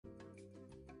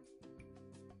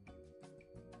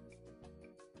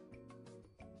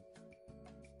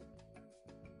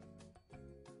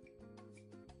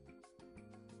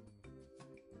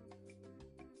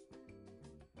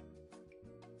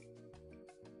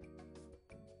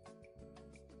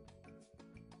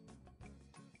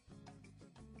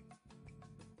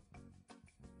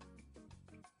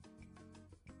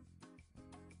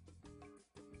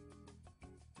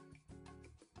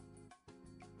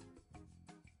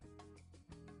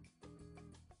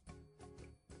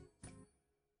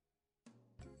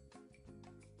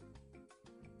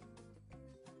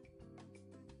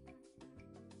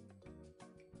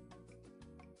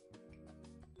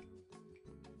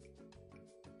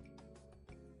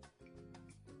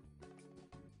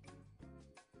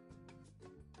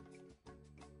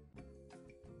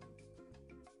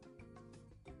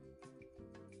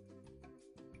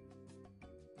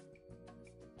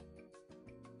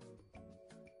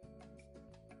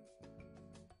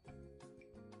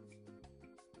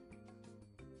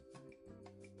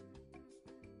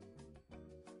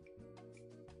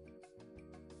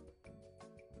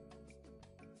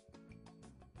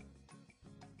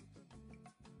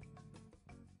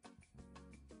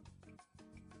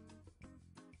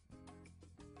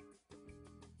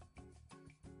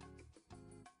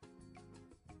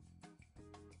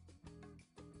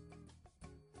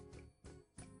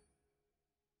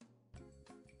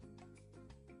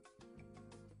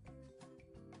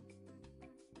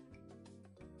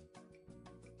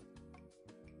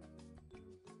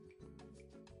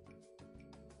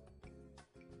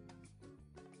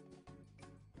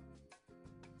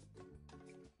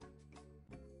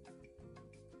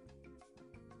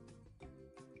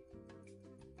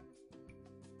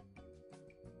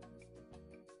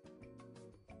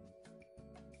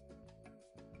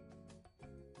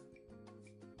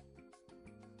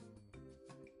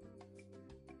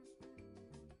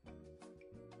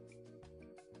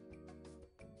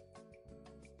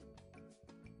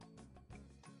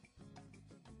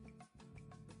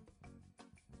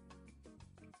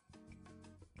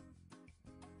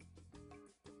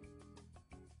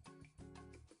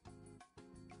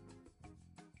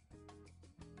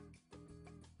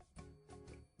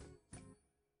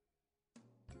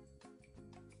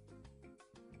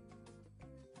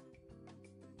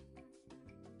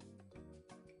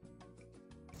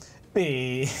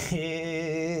It's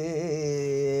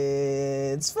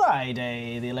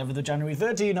Friday, the 11th of January,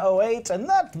 1308, and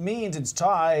that means it's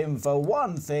time for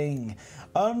one thing,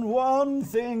 and one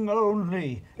thing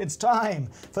only. It's time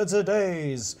for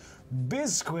today's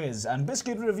Bisquiz and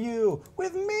Biscuit Review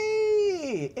with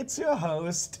me. It's your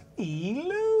host,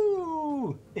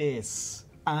 Elu.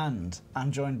 And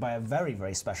I'm joined by a very,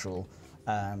 very special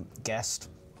guest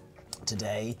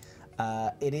today.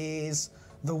 It is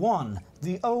the one,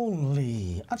 the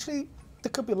only. Actually, there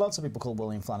could be lots of people called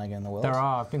William Flanagan in the world. There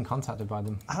are. I've been contacted by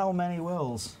them. How many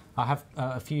Wills? I have.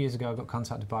 A few years ago, I got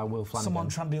contacted by Will Flanagan. Someone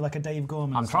trying to do like a Dave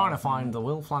Gorman. I'm trying to find the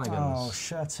Will Flanagans. Oh,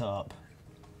 shut up.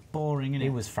 Boring, innit? He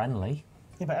was friendly.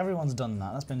 Yeah, but everyone's done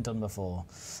that. That's been done before.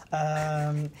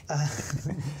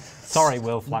 Sorry,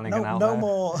 Will Flanagan out there.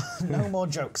 No more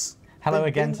jokes. Hello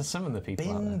again to some of the people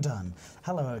out there. Been done.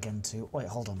 Hello again to... Wait,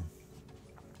 hold on.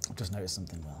 I've just noticed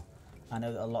something, Will. I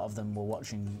know that a lot of them were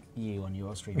watching you on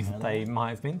your stream earlier. They might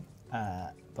have been.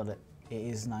 But it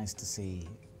is nice to see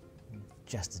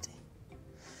Jester D,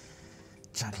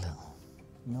 Jack Little,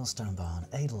 Millstone Barn,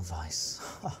 Edelweiss,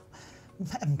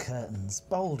 Mem Curtains,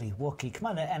 Baldy, Wookie,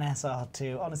 Commander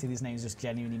NSR2. Honestly, these names just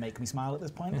genuinely make me smile at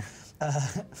this point.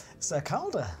 Sir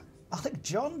Calder, Alec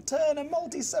John Turner,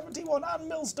 Multi71, and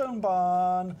Millstone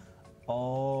Barn.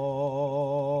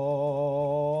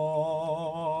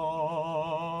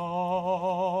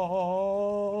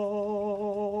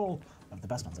 The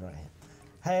best ones are right here.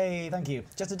 Hey, thank you.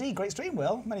 Jester D, great stream,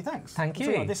 Will. Many thanks. Thank you.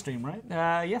 It's about this stream, right?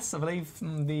 Yes, I believe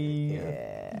the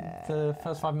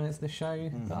first 5 minutes of the show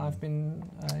that I've been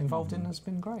involved in has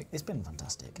been great. It's been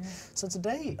fantastic. Yeah. So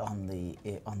today on the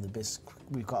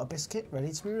we've got a biscuit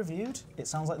ready to be reviewed. It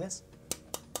sounds like this.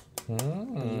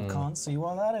 You can't see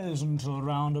what that is until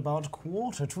around about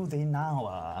 9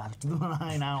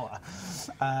 hour.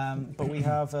 But we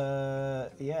have,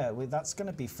 that's going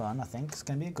to be fun, I think. It's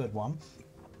going to be a good one.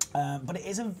 But it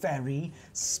is a very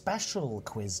special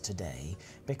quiz today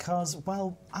because,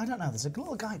 well, I don't know, there's a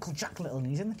little guy called Jack Little and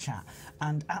he's in the chat,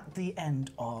 and at the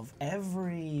end of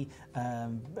every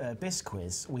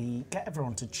Bisquiz, we get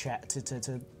everyone to chat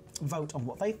to vote on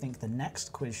what they think the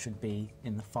next quiz should be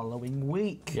in the following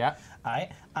week. Yeah. Right?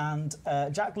 And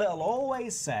Jack Little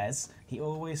always says,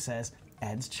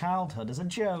 Ed's childhood as a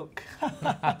joke.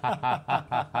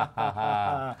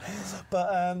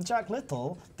 But Jack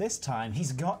Little, this time,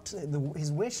 he's got,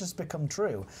 his wish has become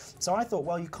true. So I thought,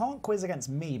 well, you can't quiz against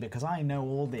me because I know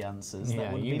all the answers. Yeah,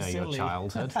 that would you be know silly. your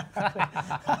childhood.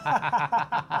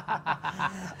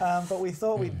 But we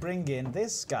thought we'd bring in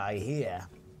this guy here.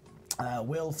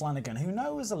 Will Flanagan, who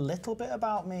knows a little bit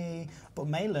about me, but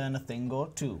may learn a thing or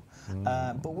two.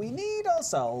 But we need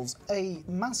ourselves a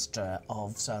master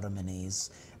of ceremonies,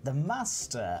 the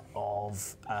master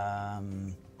of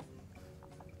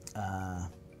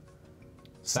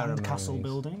sandcastle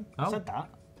building. I said that.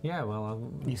 Yeah,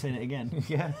 well... You saying it again?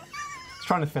 Yeah. I was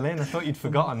trying to fill in. I thought you'd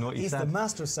forgotten what you said. He's the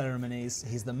master of ceremonies,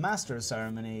 he's the master of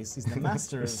ceremonies, he's the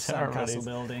master of sandcastle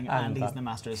building, and he's the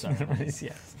master of ceremonies.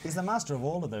 Yeah. He's the master of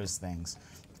all of those things.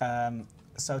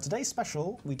 So today's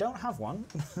special, we don't have one,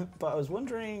 but I was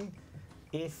wondering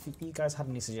if you guys had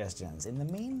any suggestions. In the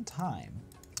meantime,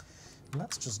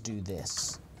 let's just do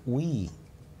this. We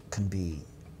can be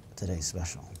today's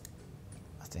special,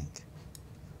 I think.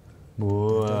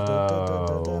 Whoa.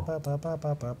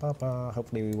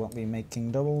 Hopefully we won't be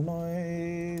making double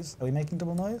noise. Are we making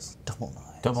double noise? Double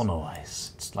noise. Double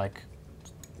noise. It's like...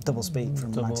 Double speak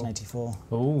from 1984.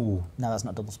 Ooh. No, that's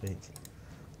not double speak.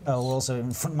 Oh, also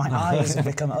in front of my eyes have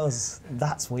become us.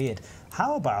 That's weird.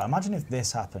 How about, imagine if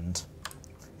this happened.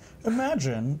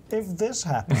 Imagine if this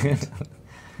happened. It's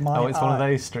one of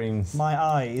those streams. My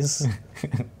eyes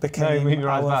became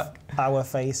back. Our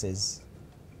faces.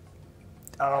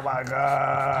 Oh my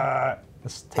god!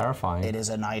 That's terrifying. It is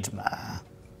a nightmare.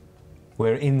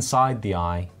 We're inside the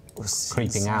eye,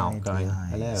 creeping out, going,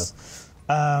 hello.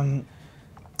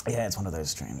 Yeah, it's one of those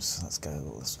streams. Let's go,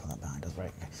 let's put that behind us,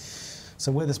 right?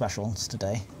 So we're the specials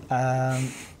today.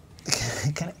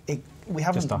 We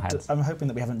haven't, I'm hoping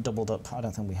that we haven't doubled up. I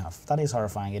don't think we have. That is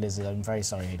horrifying, it is. I'm very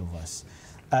sorry, Edelweiss.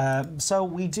 So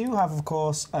we do have, of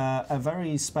course, a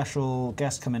very special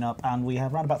guest coming up, and we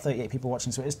have around about 38 people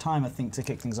watching, so it is time, I think, to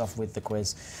kick things off with the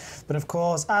quiz. But of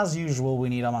course, as usual, we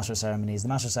need our Master of Ceremonies. The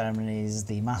Master of Ceremonies,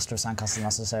 the Master of Sandcastle, the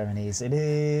Master of Ceremonies. It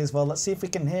is, well, let's see if we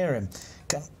can hear him.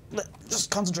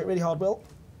 Just concentrate really hard, Will.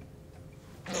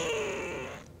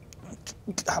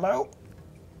 Hello?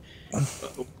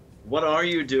 What are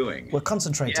you doing? We're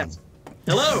concentrating. Yes.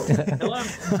 Hello.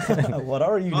 Hello. What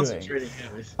are you doing?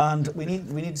 And we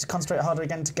need to concentrate harder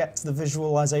again to get to the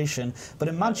visualization. But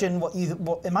imagine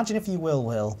imagine if you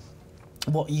will,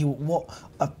 what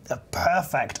a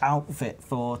perfect outfit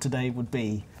for today would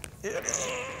be.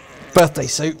 Birthday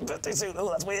suit. Birthday suit. Oh,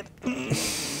 that's weird.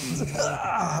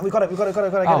 We got it.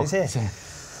 It's here.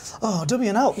 Oh,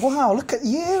 W&L. Wow, look at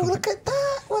you. Look at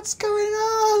that. What's going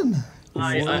on?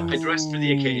 I dressed for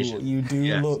the occasion. You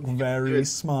do look very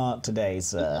smart today,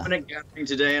 sir. I'm in a gathering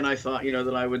today, and I thought,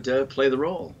 that I would play the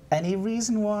role. Any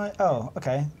reason why? Oh,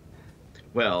 okay.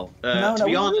 Well, No, to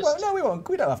be honest... we won't.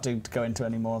 We don't have to go into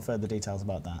any more further details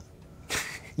about that.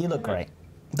 You look great.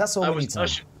 That's all we need to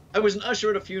know. I was an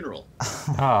usher at a funeral.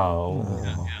 Oh.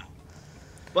 Yeah.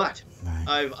 But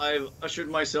I've ushered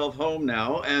myself home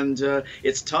now, and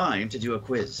it's time to do a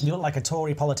quiz. You look like a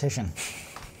Tory politician.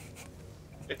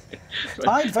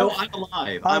 Right. I'd vote. I'm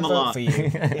alive. I'd I'm vote alive. for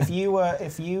you. If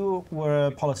you were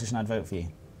a politician, I'd vote for you.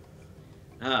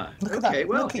 Look at that.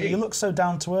 Well, look at you. You look so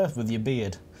down to earth with your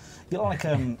beard. You look like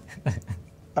I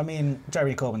mean,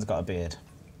 Jeremy Corbyn's got a beard.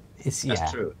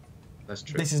 That's true. That's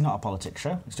true. This is not a politics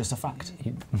show. It's just a fact.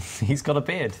 He's got a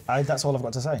beard. That's all I've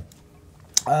got to say.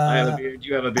 I have a beard.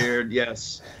 You have a beard.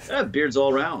 Yes. Beards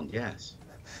all round. Yes.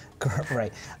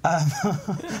 Great.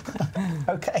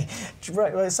 Okay.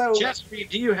 Right. So. Chatstream,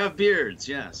 do you have beards?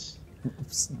 Yes.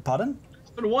 Pardon?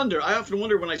 I often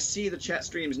wonder when I see the chat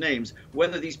stream's names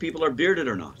whether these people are bearded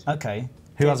or not. Okay.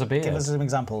 Who has a beard? Give us some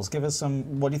examples. Give us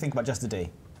some. What do you think about Jester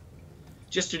D?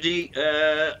 Jester D,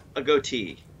 a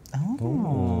goatee.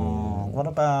 Oh. What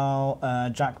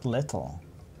about Jack Little?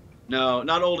 No,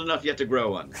 not old enough yet to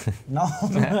grow one. No.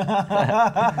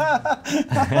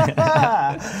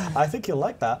 I think you'll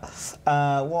like that.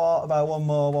 What about one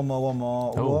more?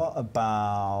 Oh. What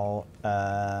about?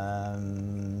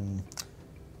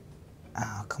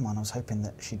 Oh, come on! I was hoping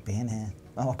that she'd be in here.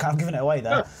 Oh, I'm giving it away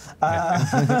there.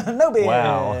 No beard.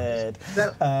 Wow.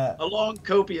 A long,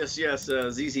 copious, yes,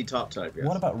 ZZ Top type. Yes.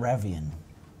 What about Revian?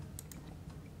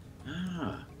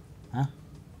 Huh?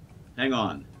 Hang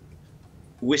on.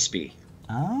 Wispy.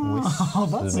 Oh,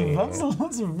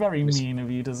 that's very mean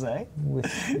of you to say.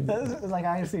 Like,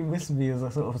 I see wispy as a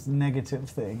sort of negative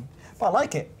thing. But I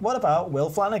like it. What about Will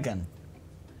Flanagan?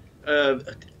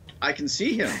 I can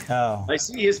see him. Oh. I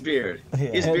see his beard. Yeah.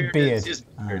 His beard is his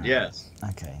beard, yes.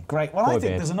 Okay, great. Well, I think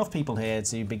beard. there's enough people here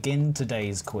to begin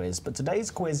today's quiz. But today's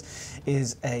quiz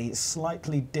is a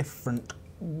slightly different.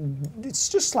 It's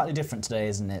just slightly different today,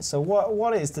 isn't it? So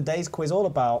what is today's quiz all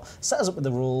about? Set us up with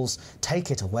the rules.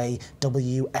 Take it away,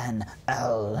 WNL.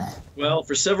 Well,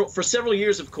 for several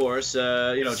years, of course,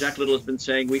 Jack Little has been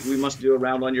saying we must do a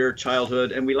round on your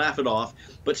childhood, and we laugh it off.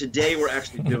 But today we're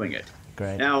actually doing it.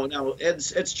 Great. Now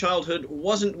Ed's childhood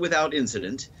wasn't without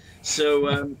incident,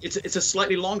 so it's a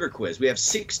slightly longer quiz. We have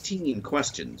 16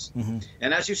 questions,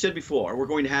 and as you said before, we're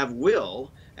going to have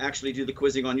Will actually do the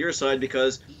quizzing on your side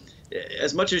because.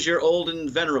 As much as you're old and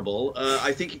venerable,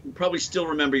 I think you can probably still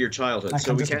remember your childhood,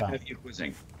 so we can't have you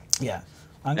quizzing. Yeah.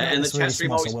 And the chat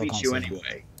stream always beats you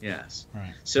anyway. Yes.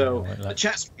 Right. So the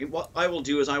chat stream, what I will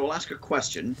do is I will ask a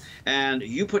question, and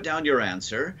you put down your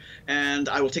answer, and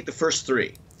I will take the first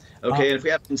three. Okay, and if we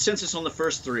have consensus on the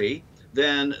first three,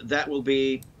 then that will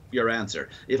be your answer.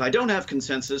 If I don't have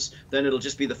consensus, then it'll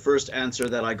just be the first answer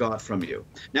that I got from you.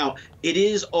 Now, it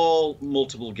is all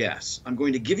multiple guess. I'm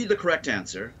going to give you the correct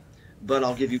answer, but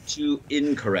I'll give you two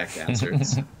incorrect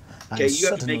answers. Okay, you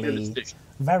have to make a decision.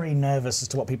 Very nervous as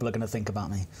to what people are going to think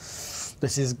about me.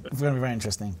 This is going to be very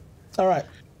interesting. All right.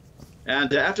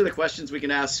 And after the questions, we can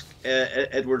ask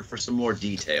Edward for some more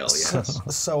detail. Yes.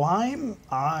 So I've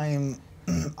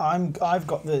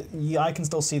got the. I can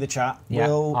still see the chat.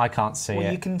 Yeah, I can't see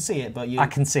it. You can see it, but I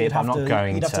can see it, but I'm not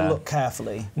going to. You'd have to look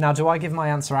carefully. Now, do I give my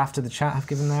answer after the chat have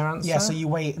given their answer? Yeah. So you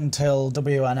wait until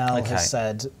WNL has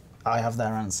said I have their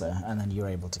answer, and then you're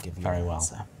able to give your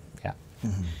answer. Yeah.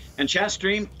 And chat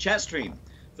stream,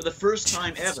 for the first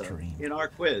time ever in our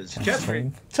quiz.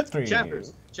 Chatters,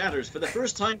 for the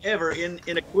first time ever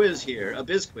in a quiz here, a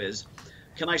biz quiz,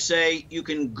 can I say you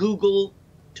can Google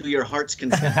to your heart's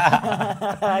content?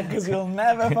 Because you'll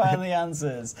never find the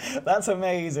answers. That's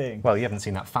amazing. Well, you haven't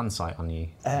seen that fan site on you.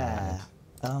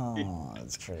 Oh,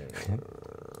 that's true.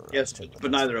 Yes, but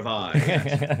neither have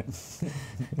I.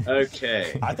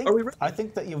 Okay. I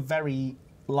think that you're very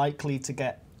likely to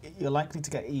get. You're likely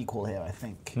to get equal here. I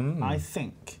think. I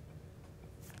think.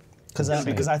 Because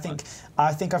I think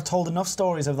I've told enough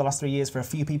stories over the last 3 years for a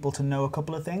few people to know a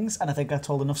couple of things, and I think I've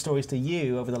told enough stories to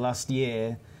you over the last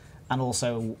year, and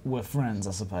also we're friends,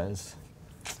 I suppose.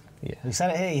 Yeah. We said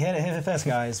it here. You heard it here first,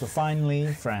 guys. We're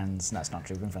finally friends. That's not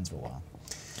true. We've been friends for a while.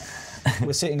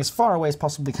 We're sitting as far away as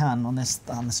possibly can on the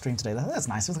stream today. That's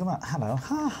nice. Look at that. Hello.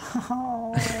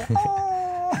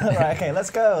 Right, okay, let's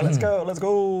go. Let's go. Let's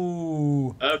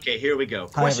go. Okay, here we go.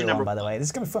 Hi Question everyone, number by the way. This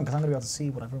is gonna be fun because I'm gonna be able to see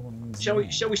what everyone's. Shall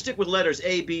we stick with letters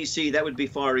A, B, C? That would be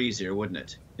far easier, wouldn't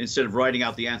it? Instead of writing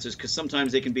out the answers, because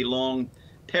sometimes they can be long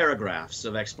paragraphs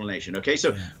of explanation. Okay,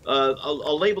 so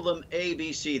I'll label them A,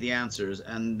 B, C, the answers,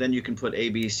 and then you can put A,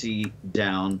 B, C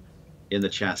down in the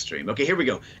chat stream. Okay, here we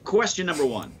go. Question number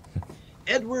 1.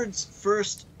 Edward's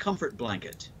first comfort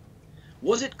blanket.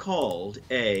 Was it called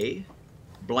A,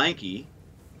 blankie,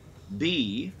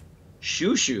 B,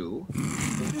 shoo-shoo,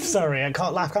 Sorry, I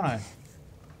can't laugh, can I?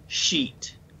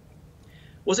 sheet?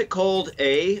 Was it called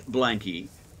A, blankie,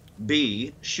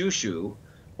 B, shoo-shoo,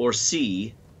 or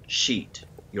C, sheet?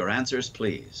 Your answers,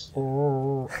 please.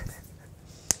 Oh.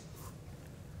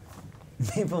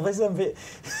 People, listen a bit.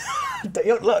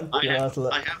 Look, I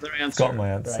have their answer. Got my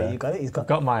answer. Right, you got it. He's got.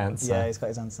 Got my answer. Yeah, he's got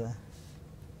his answer.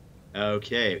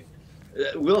 Okay.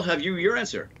 Will, have you your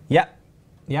answer? Yeah.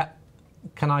 Yeah.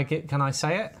 Can I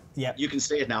say it? Yep. You can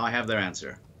say it now. I have their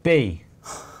answer. B.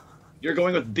 You're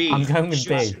going with B. I'm going with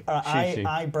B. Shoo-shoo.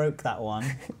 I broke that one.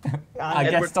 I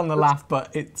guessed on the laugh,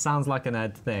 but it sounds like an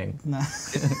Ed thing. No.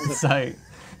 So.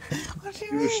 What do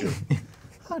you mean?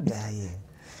 How dare you?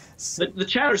 The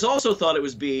chatters also thought it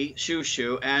was B,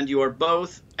 shoo-shoo, and you are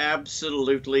both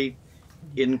absolutely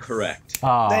incorrect.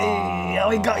 Oh,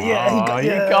 He got you. He got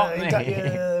you. You got me. He got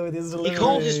you with his He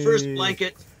called his first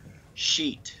blanket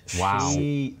sheet. Wow.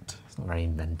 Sheet. It's not very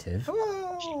inventive.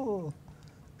 Oh.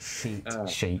 Sheet.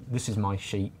 Sheet. This is my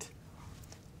sheet.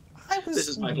 This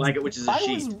is my blanket, which is a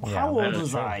sheet. How old that is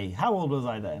was true. I? How old was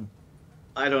I then?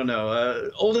 I don't know.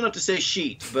 Old enough to say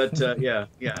sheet, but yeah,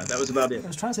 that was about it. I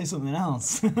was trying to say something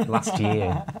else. Last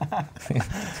year.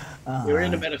 We were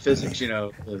into metaphysics, you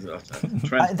know.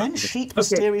 Then sheet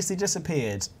mysteriously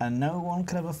disappeared, and no one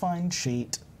could ever find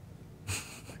sheet.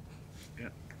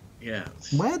 Yeah.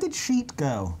 Where did sheet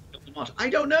go? I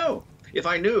don't know. If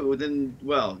I knew, then,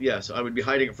 well, yes, I would be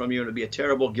hiding it from you, and it would be a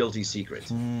terrible, guilty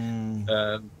secret.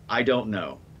 I don't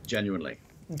know, genuinely.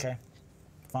 Okay,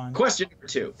 fine. Question number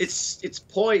 2. It's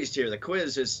poised here. The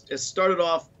quiz has started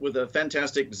off with a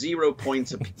fantastic 0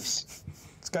 points apiece.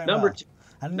 It's going Number well. 2.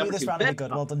 I knew Number this 2. round would be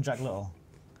good. Well done, Jack Little.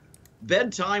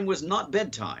 Bedtime was not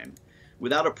bedtime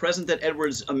without a present that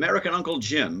Edward's American Uncle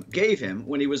Jim gave him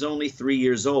when he was only 3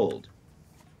 years old.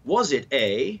 Was it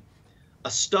A, a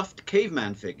stuffed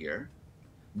caveman figure,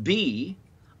 B,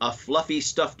 a fluffy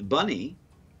stuffed bunny,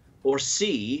 or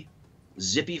C,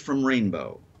 Zippy from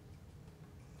Rainbow?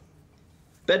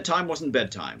 Bedtime wasn't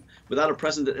bedtime without a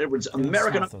present that Edward's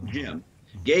American Uncle Jim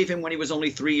gave him when he was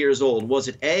only 3 years old. Was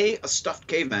it A, a stuffed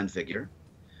caveman figure,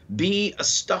 B, a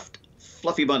stuffed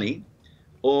fluffy bunny,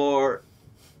 or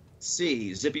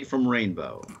C, Zippy from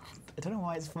Rainbow? I don't know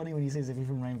why it's funny when you say Zippy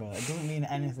from Rainbow. It doesn't mean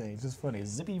anything. It's just funny.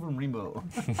 Zippy from Rainbow.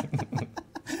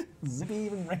 Zippy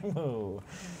from Rainbow.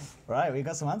 Right, we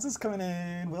got some answers coming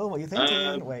in. Will, what are you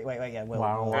thinking? Wait, yeah, Will.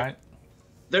 Wow. Right.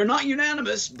 They're not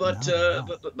unanimous, but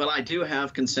I do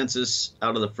have consensus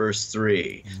out of the first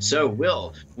 3. So,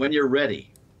 Will, when you're ready.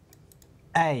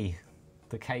 A,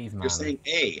 the caveman. You're saying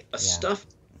A, a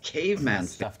stuffed caveman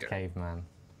Stuffed figure. caveman.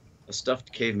 A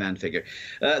stuffed caveman figure.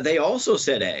 They also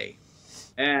said A.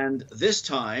 And this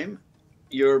time,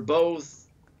 you're both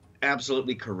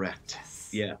absolutely correct.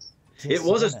 Yes. It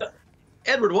was a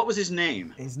Edward, what was his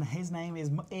name? His name is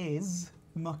Mucky.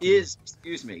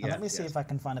 Excuse me. Let me see if I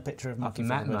can find a picture of Mucky. I've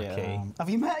met Mucky. Have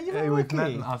you met? Yeah, we've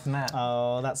met. I've met.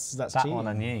 Oh, that's that cheating. one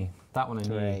I knew. That one I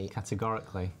knew Great.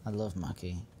 categorically. I love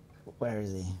Mucky. Where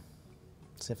is he?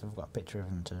 Let's see if I've got a picture of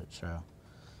him to show.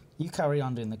 You carry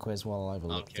on doing the quiz while I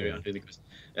will. I'll carry on doing the quiz.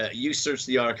 You search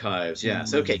the archives.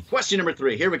 Yes. Okay. Question number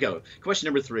 3. Here we go. Question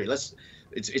number 3.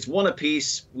 It's one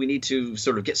apiece. We need to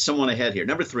sort of get someone ahead here.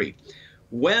 Number 3.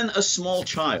 When a small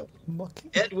child,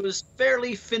 Ed was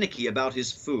fairly finicky about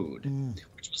his food,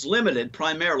 which was limited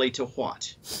primarily to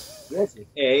what? Was it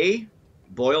A,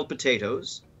 boiled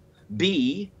potatoes,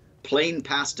 B, plain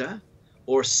pasta,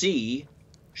 or C,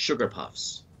 sugar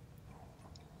puffs?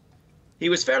 He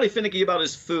was fairly finicky about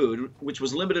his food, which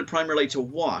was limited primarily to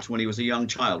what when he was a young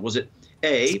child? Was it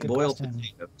A, boiled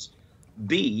potatoes,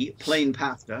 B, plain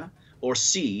pasta, or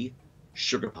C,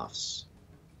 sugar puffs?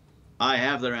 I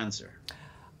have their answer.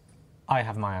 I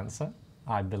have my answer.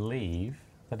 I believe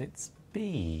that it's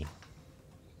B.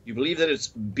 You believe that it's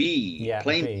B, Yeah,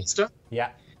 plain B. pasta?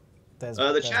 Yeah.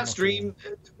 The chat stream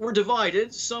were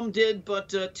divided. Some did, but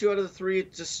 2 out of the 3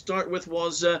 to start with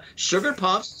was sugar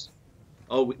puffs.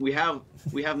 Oh, we have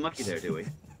Mucky there, do we?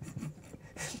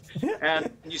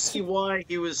 And you see why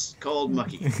he was called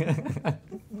Mucky.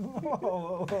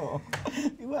 Well,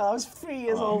 I was 3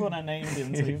 years old when I named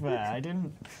him, to be fair. I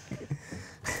didn't...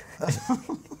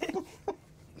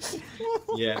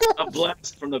 Yeah, a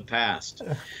blast from the past.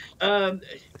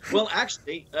 Well,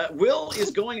 actually, Will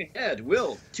is going ahead.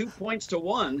 Will, 2 points to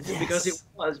 1 because it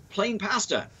was plain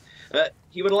pasta.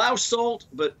 He would allow salt,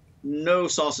 but no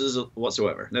sauces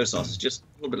whatsoever. No sauces, just a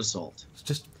little bit of salt. It's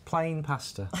just plain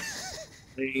pasta.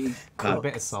 Plain A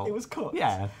bit of salt. It was cooked.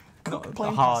 Yeah. Cooked Not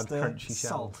plain a hard, pasta, crunchy shell.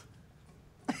 salt.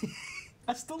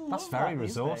 I still love That's that very these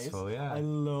resourceful, days. yeah. I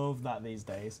love that these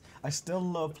days. I still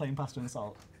love plain pasta and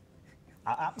salt.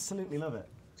 I absolutely love it.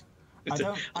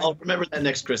 I'll remember that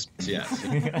next Christmas, yeah.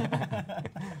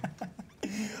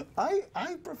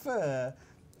 I prefer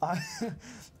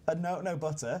a no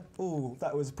butter. Ooh,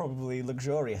 that was probably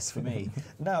luxurious for me.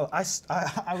 No, I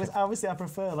was obviously I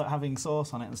prefer like having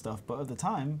sauce on it and stuff, but at the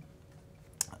time,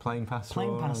 Plain pasta.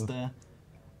 plain pasta.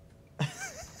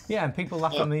 Yeah, and people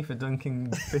laugh at me for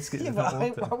dunking biscuits Yeah, in but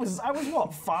hot water. I was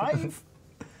what, 5?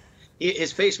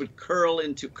 His face would curl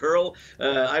into curl.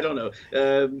 I don't know.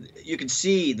 You could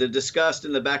see the disgust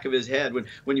in the back of his head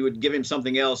when you would give him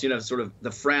something else. You know, sort of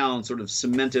the frown sort of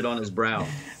cemented on his brow.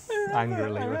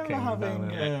 Angrily I remember looking having,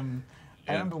 down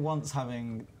I remember once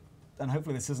having, and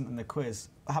hopefully this isn't in the quiz,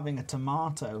 having a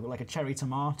tomato, like a cherry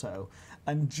tomato,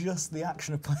 and just the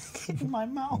action of putting it in my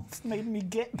mouth made me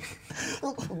gip.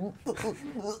 And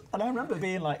I remember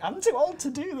being like, I'm too old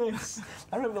to do this.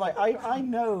 I remember like, I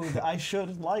know that I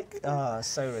should like,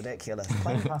 so ridiculous.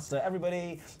 Plain pasta.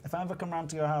 Everybody, if I ever come round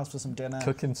to your house for some dinner,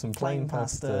 Cooking some plain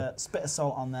pasta. spit of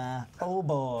salt on there. Oh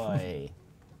boy.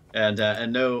 And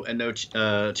no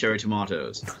cherry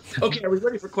tomatoes. Okay, are we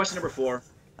ready for question number 4?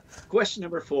 Question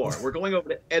number 4. We're going over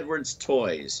to Edward's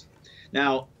toys.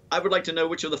 Now, I would like to know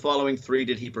which of the following 3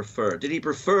 did he prefer. Did he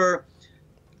prefer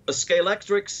a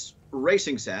Scalextrics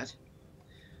racing set,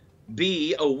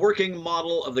 B, a working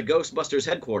model of the Ghostbusters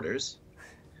headquarters,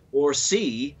 or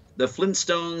C, the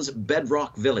Flintstones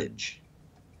Bedrock Village?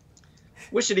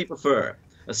 Which did he prefer?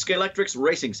 A Scalextrics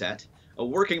racing set, a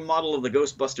working model of the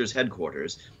Ghostbusters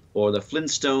headquarters, or the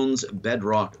Flintstones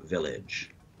Bedrock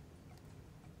Village?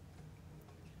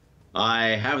 I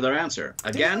have their answer.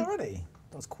 Again, Already?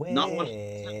 That was quick. Not one-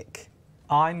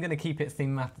 I'm going to keep it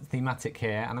thematic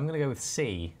here, and I'm going to go with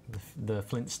C, the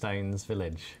Flintstones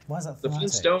Village. Why is that the thematic?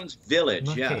 Flintstones Village,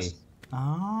 Lucky. yes.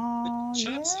 Oh, The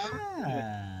chat-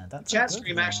 yeah. That's a Chat good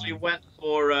stream one. actually went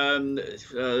for the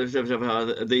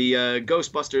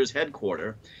Ghostbusters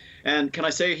headquarter. And can I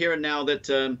say here and now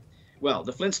that, well,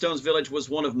 the Flintstones Village was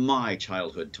one of my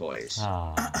childhood toys.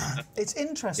 Ah. It's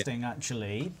interesting,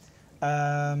 actually.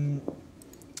 WN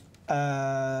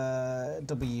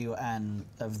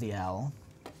of the L.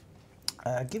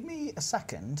 Give me a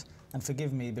second, and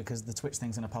forgive me because the Twitch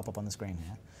thing's going to pop up on the screen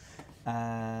here.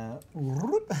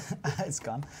 It's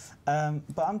gone.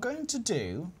 But I'm going to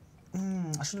do...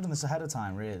 I should have done this ahead of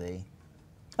time, really.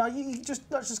 No,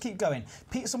 let's just keep going.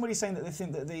 Somebody's saying that they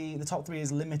think that the top 3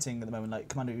 is limiting at the moment, like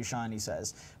Commander Ushani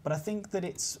says. But I think that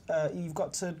it's you've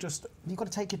got to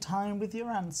take your time with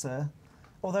your answer.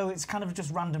 Although it's kind of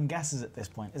just random guesses at this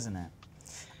point, isn't it?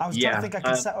 I was trying to think I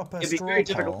could set up a it'd be straw very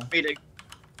poll. difficult for me to...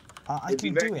 I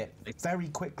can do it very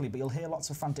quickly, but you'll hear lots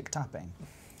of frantic tapping.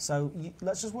 So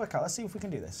let's just work out. Let's see if we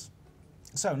can do this.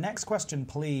 So next question,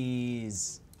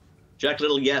 please. Jack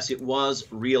Little, yes, it was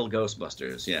real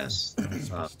Ghostbusters, yes.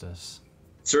 Ghostbusters.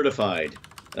 Certified.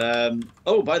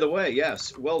 Oh, by the way,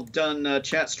 yes, well done,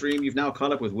 chat stream. You've now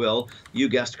caught up with Will. You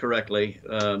guessed correctly,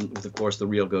 with, of course, the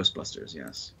real Ghostbusters,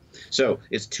 yes. So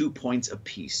it's 2 points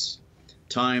apiece.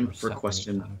 Time for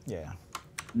question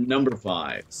number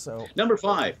 5. So Number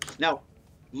 5. Now,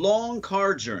 long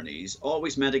car journeys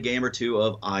always meant a game or two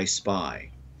of I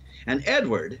Spy. And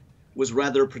Edward was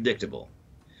rather predictable.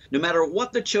 No matter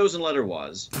what the chosen letter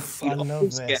was, I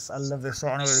love this. I love this.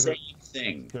 the same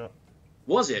thing. Yeah.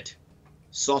 Was it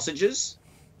sausages,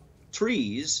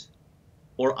 trees,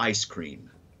 or ice cream?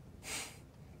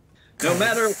 No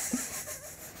matter what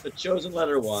the chosen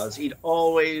letter was, he'd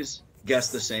always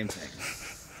guess the same thing.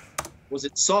 Was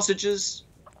it sausages,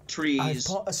 trees?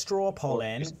 I put a straw poll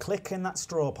in. Click in that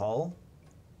straw poll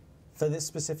for this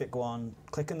specific one.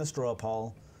 Click in the straw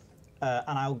poll,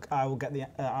 and I'll get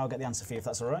the answer for you if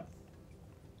that's all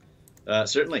right.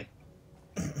 Certainly.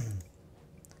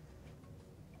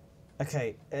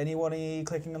 Okay. Anybody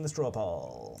clicking on the straw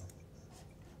poll?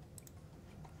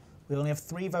 We only have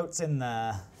 3 votes in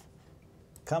there.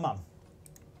 Come on.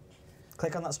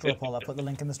 Click on that straw poll. I'll put the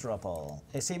link in the straw poll.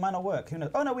 See, it might not work. Who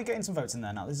knows? Oh no, we're getting some votes in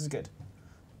there now. This is good.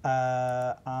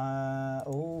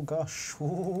 Oh gosh.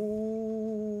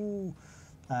 Ooh.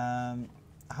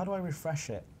 How do I refresh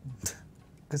it?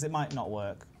 Because it might not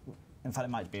work. In fact,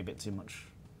 it might be a bit too much.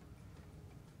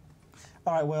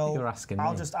 All right, well, You're asking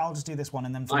I'll me. just do this one,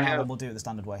 and then from now on we'll do it the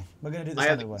standard way. We're going to do it the I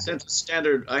have standard the way. consensus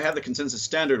standard. I have the consensus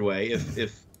standard way.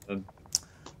 If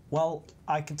Well,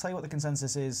 I can tell you what the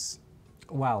consensus is.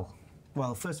 Well,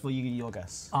 First of all, you your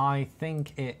guess. I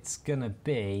think it's gonna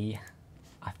be.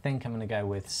 I think I'm gonna go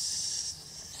with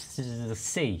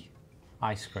C.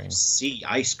 Ice cream. C,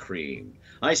 ice cream.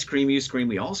 Ice cream, you scream.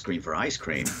 We all scream for ice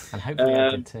cream. And hopefully I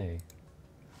did too.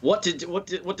 What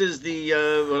does the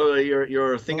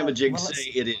your thingamajig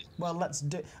say it is? Well, let's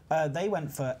do. They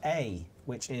went for A,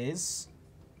 which is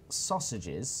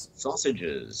sausages.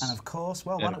 Sausages. And of course,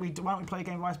 well, why don't we play a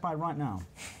game of I Spy right now?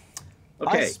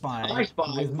 Okay. I Spy. I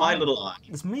Spy with my little eye.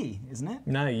 It's me, isn't it?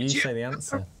 No, you say the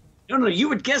answer. No, you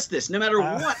would guess this no matter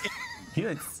what.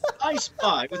 Yes. I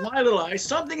spy with my little eye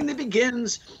something that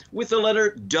begins with the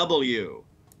letter W.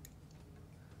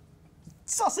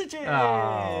 Sausages.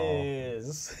 Oh.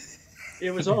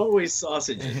 It was always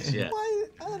sausages. Yeah.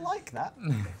 I like that.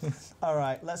 All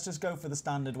right, let's just go for the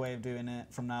standard way of doing it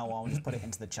from now on. We'll just put it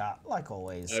into the chat, like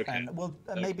always. Okay. And we'll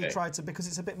maybe try to, because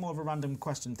it's a bit more of a random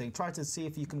question thing, try to see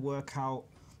if you can work out,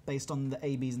 based on the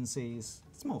A, B's, and C's.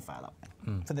 It's more fair that way.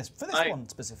 For this one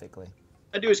specifically.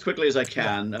 I do as quickly as I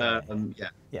can.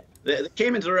 Yeah. They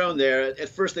came into their own there. At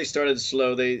first, they started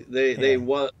slow. They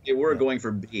were going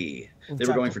for B. They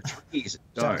were going for cheese.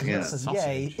 Dark, yeah. Says,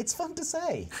 yay! It's fun to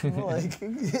say. Like, it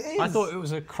is. I thought it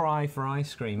was a cry for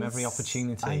ice cream every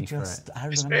opportunity for it. I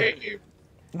remember,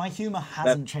 my humour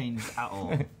hasn't changed at all.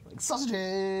 Like,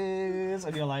 sausages,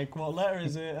 and you're like, what letter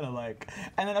is it? And I'm like,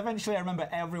 and then eventually I remember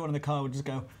everyone in the car would just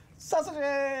go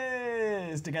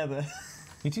sausages together.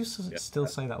 You do still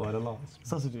say that word a lot.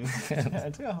 Sausages. Yeah, I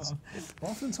do. We're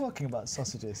often talking about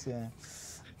sausages. Yeah.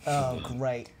 Oh,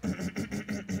 great.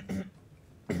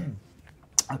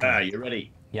 Okay. You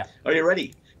ready? Yeah. Are you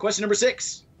ready? Question number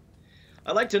 6.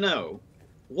 I'd like to know,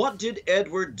 what did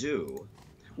Edward do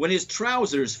when his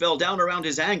trousers fell down around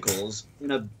his ankles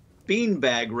in a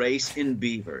beanbag race in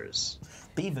Beavers?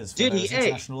 Beavers, for Did those he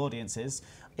international audiences,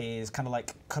 is kind of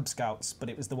like Cub Scouts, but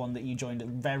it was the one that you joined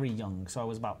very young. So I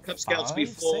was about Cub Scouts 5,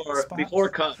 before 6, perhaps? before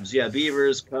Cubs. Yeah,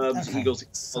 Beavers, Cubs, Okay. Eagles,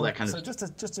 all that kind of So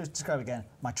stuff. just to describe again,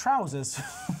 my trousers.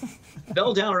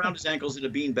 Fell down around his ankles in a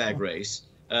beanbag race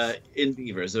in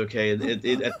Beavers, okay, at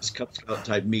this Cub Scout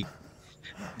type meet.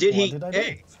 Did he What did I do?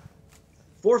 A,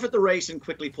 forfeit the race and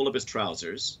quickly pull up his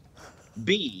trousers,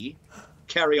 B,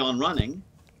 carry on running,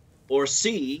 or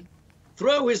C,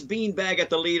 throw his beanbag at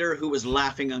the leader who was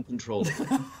laughing uncontrollably?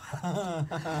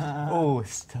 Oh,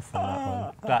 it's tough on that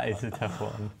one. That is a tough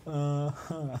one.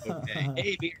 Okay,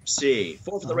 A, B, or C,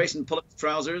 forfeit the race and pull up his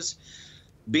trousers,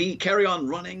 B, carry on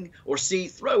running, or C,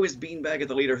 throw his beanbag at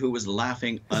the leader who was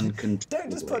laughing uncontrollably. Don't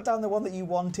just put down the one that you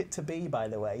want it to be, by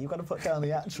the way. You've got to put down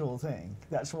the actual thing.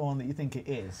 The actual one that you think it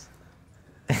is.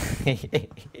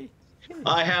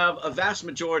 I have a vast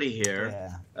majority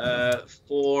here Yeah.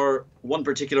 for one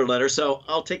particular letter, so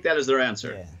I'll take that as their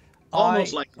answer. Yeah.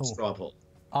 Almost like a straw poll.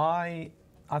 I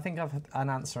think I've had an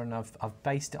answer, and I've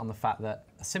based it on the fact that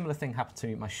a similar thing happened to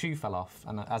me. My shoe fell off,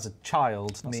 and as a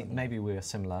child, maybe we were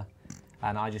similar,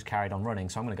 and I just carried on running.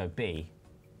 So I'm going to go B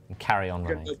and carry on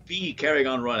running. B, carrying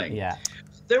on running. Yeah.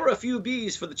 There were a few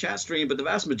B's for the chat stream, but the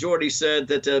vast majority said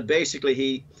that basically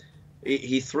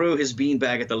he threw his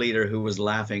beanbag at the leader who was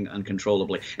laughing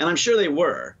uncontrollably. And I'm sure they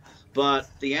were, but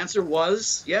the answer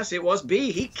was, yes, it was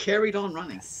B. He carried on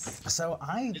running. So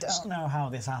I don't know how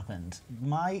this happened.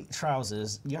 My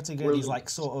trousers, you had to get these like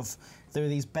sort of, there were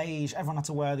these beige, everyone had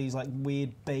to wear these like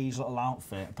weird beige little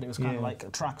outfit, but it was kind of like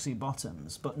tracksuit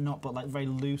bottoms, but like very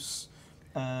loose.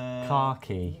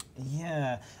 Khaki.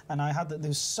 Yeah, and I had that. They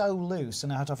were so loose,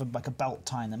 and I had to have like a belt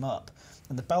tying them up,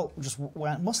 and the belt just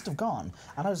must have gone.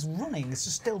 And I was running, it's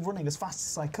just still running as fast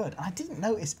as I could, and I didn't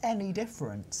notice any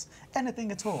difference, anything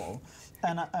at all.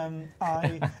 And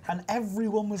and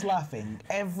everyone was laughing.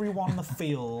 Everyone on the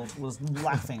field was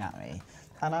laughing at me,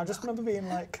 and I just remember being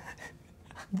like,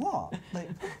 "What? Like,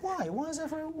 why? Why is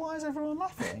everyone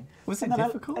laughing?" Was it and then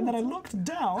difficult? And then I looked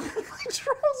down, and my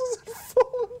trousers had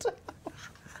fallen down.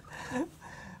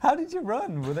 How did you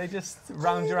run? Were they just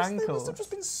round your They must ankles? have just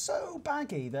been so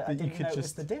baggy that I didn't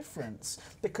notice the difference.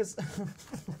 Because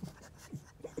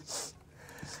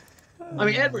I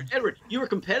mean, Edward, you were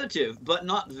competitive, but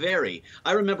not very.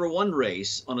 I remember one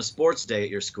race on a sports day at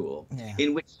your school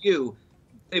in which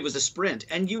it was a sprint,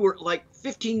 and you were like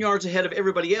 15 yards ahead of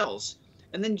everybody else.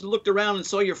 And then you looked around and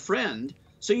saw your friend,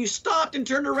 so you stopped and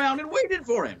turned around and waited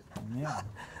for him. yeah,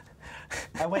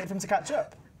 I waited for him to catch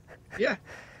up. Yeah.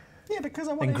 Yeah, because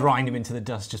I wanted And grind him into the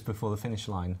dust just before the finish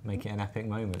line, make it an epic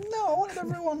moment. No, I wanted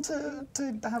everyone to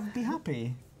be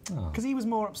happy. Because he was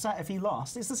more upset if he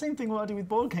lost. It's the same thing what I do with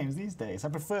board games these days. I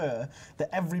prefer that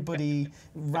everybody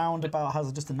roundabout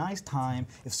has just a nice time.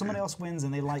 If someone else wins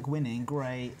and they like winning,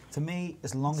 great. To me,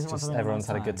 as long as everyone's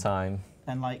had a good time.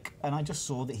 And I just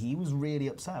saw that he was really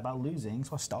upset about losing,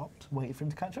 so I stopped, waited for him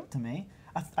to catch up to me.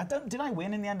 Did I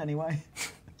win in the end anyway?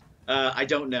 I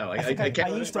don't know. I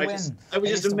used to win. I was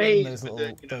just amazed.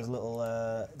 Those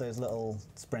little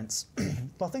sprints.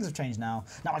 Well, things have changed now.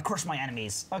 Now I crush my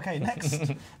enemies. Okay,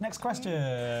 next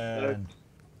question.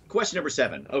 Question number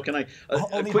 7. Oh, can I?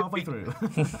 Only halfway through.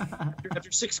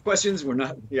 After 6 questions, we're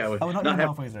not. Yeah, we're not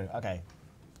halfway through. Okay.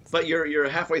 But you're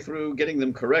halfway through getting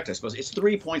them correct, I suppose. It's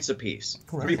 3 points apiece.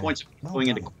 Correct. 3 points going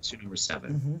into question number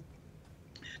 7. Mm-hmm.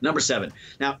 Number 7.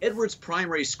 Now, Edward's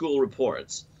primary school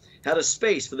reports had a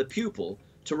space for the pupil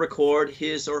to record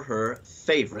his or her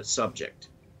favorite subject.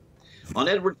 On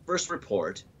Edward's first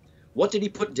report, what did he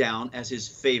put down as his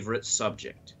favorite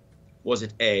subject? Was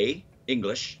it A,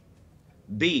 English,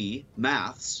 B,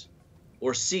 maths,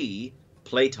 or C,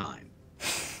 playtime?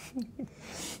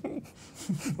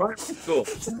 Primary school.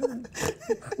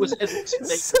 Was Edward's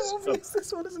favorite subject?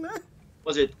 This one, isn't it?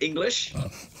 Was it English,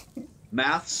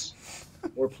 maths,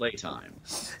 or playtime?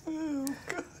 Oh,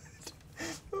 God.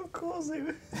 Of course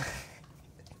it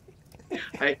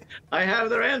I have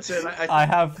their answer. I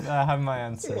have my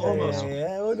answer. Almost.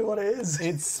 Yeah, I wonder what it is.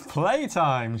 It's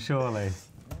playtime, surely.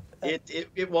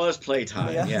 It was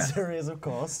playtime. The answer is, of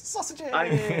course, sausages.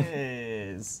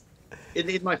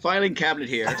 In my filing cabinet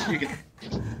here,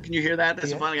 can you hear that?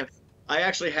 There's a filing cabinet. I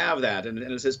actually have that, and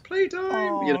it says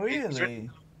playtime. Oh, really? That's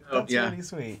really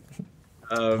sweet.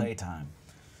 Playtime.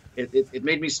 It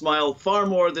made me smile far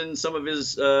more than some of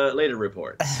his later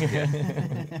reports.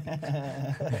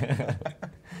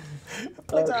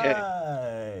 Playtime.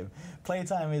 Okay.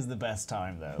 Playtime is the best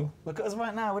time, though. Look at us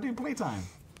right now. We're doing playtime.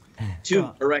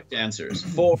 2 correct answers.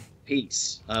 4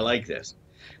 apiece. I like this.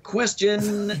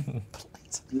 Question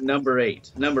number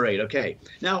 8. Number 8. Okay.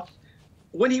 Now,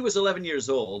 when he was 11 years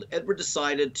old, Edward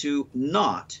decided to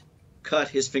not cut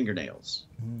his fingernails.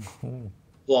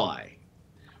 Why?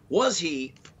 Was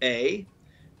he A,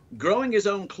 growing his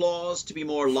own claws to be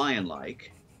more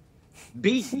lion-like,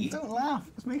 B, don't laugh.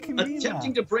 It's making me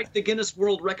attempting laugh. to break the Guinness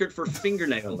World Record for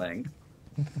fingernail length,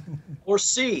 or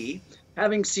C,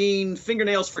 having seen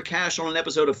Fingernails for Cash on an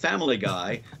episode of Family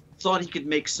Guy, thought he could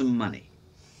make some money?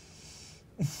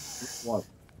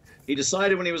 He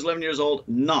decided when he was 11 years old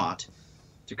not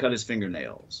to cut his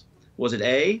fingernails. Was it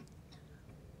A,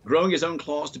 growing his own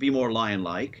claws to be more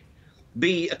lion-like,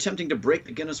 B, attempting to break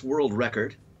the Guinness World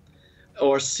Record,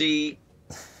 or C,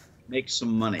 make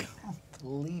some money? I can't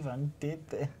believe I did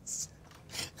this.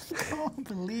 I can't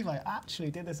believe I actually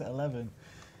did this at 11.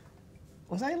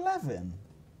 Was I 11?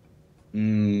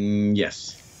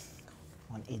 Yes.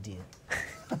 I'm an idiot.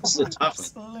 This is a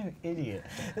tough one. Absolute idiot.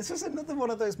 It's just another one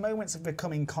of those moments of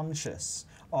becoming conscious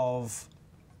of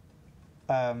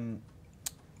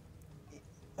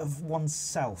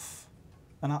oneself.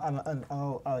 And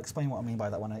I'll explain what I mean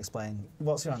by that when I explain.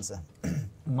 What's your answer?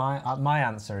 My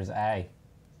answer is A.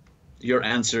 Your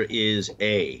answer is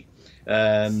A.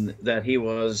 That he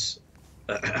was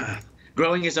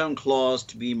growing his own claws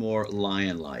to be more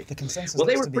lion-like. The consensus. Well,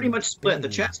 they were pretty much split. The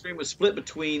chat stream was split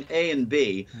between A and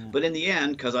B, but in the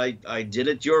end, because I did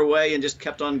it your way and just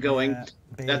kept on going,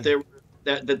 that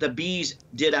the B's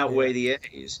did outweigh the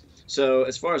A's. So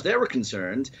as far as they were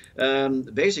concerned,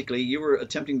 basically you were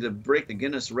attempting to break the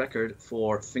Guinness record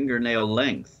for fingernail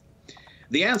length.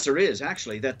 The answer is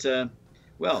actually that,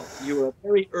 well, you were a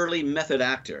very early method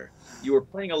actor. You were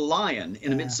playing a lion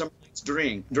in A Midsummer Night's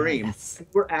Dream. Yes. You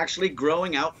were actually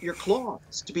growing out your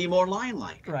claws to be more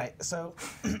lion-like. Right, so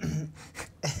to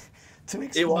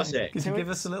explain, It was A. Could you give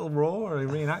us a little roar or a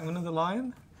reenactment of the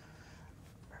lion?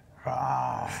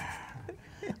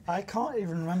 I can't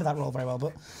even remember that role very well,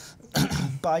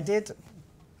 but I did.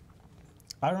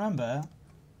 I remember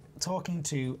talking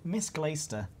to Miss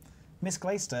Glaister,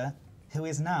 who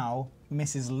is now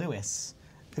Mrs. Lewis,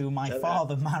 who my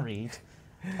father married,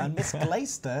 and Miss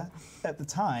Glaister at the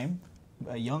time,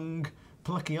 a young,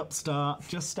 plucky upstart,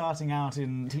 just starting out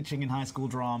in teaching in high school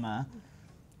drama,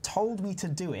 told me to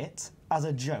do it as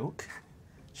a joke.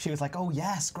 She was like, "Oh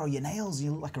yes, grow your nails.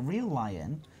 You look like a real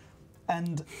lion."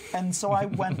 And so I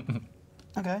went,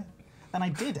 okay, and I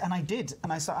did, and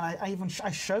I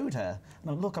showed her. And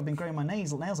I, look, I've been growing my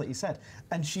nails like you said,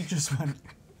 and she just went,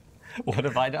 What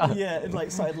have I done? yeah, and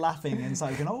like started laughing and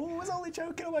started going, "Oh, I was only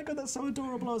joking. Oh my god, that's so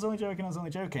adorable. I was only joking.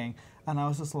 And I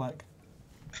was just like,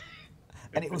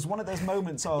 and it was one of those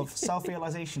moments of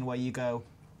self-realization where you go,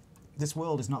 "This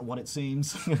world is not what it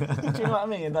seems." Do you know what I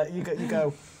mean? Like you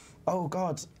go, "Oh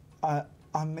God,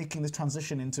 I'm making this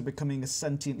transition into becoming a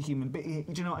sentient human being.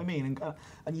 Do you know what I mean?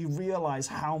 And you realise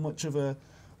how much of a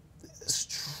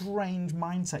strange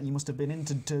mindset you must have been in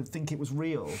to think it was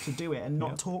real, to do it and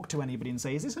not talk to anybody and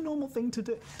say, is this a normal thing to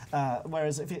do?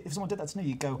 Whereas if someone did that to me,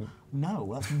 you'd go, no,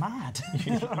 that's mad.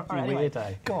 Anyway, weird,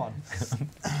 eh? go on.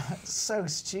 So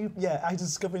stupid. Yeah, I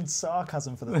discovered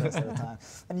sarcasm for the first time.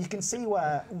 And you can see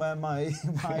where my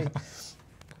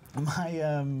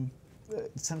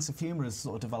sense of humour has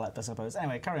sort of developed, I suppose.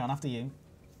 Anyway, carry on, after you.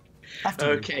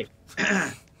 Okay.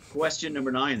 Question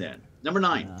number 9 then. Number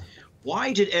 9.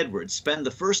 Why did Edward spend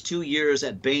the first 2 years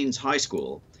at Baines High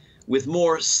School with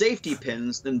more safety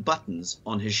pins than buttons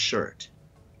on his shirt?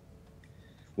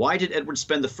 Why did Edward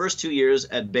spend the first 2 years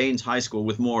at Baines High School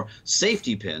with more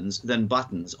safety pins than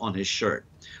buttons on his shirt?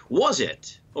 Was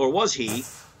it, or was he,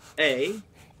 A,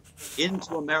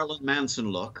 into a Marilyn Manson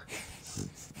look,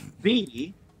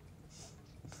 B,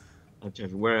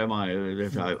 where am I?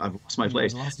 I've lost my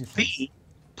place. B,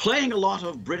 playing a lot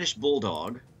of British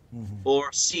Bulldog,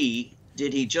 or C,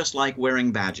 did he just like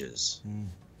wearing badges?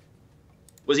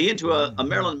 Was he into a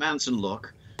Marilyn Manson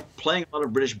look, playing a lot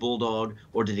of British Bulldog,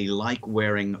 or did he like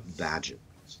wearing badges?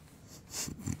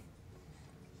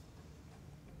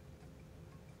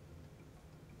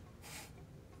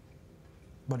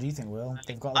 What do you think, Will?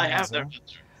 They've got I that have answer. their answer.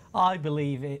 I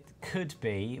believe it could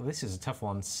be. This is a tough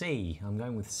one. C. I'm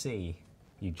going with C.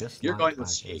 You're going with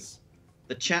badges. C.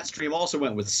 The chat stream also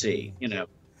went with C.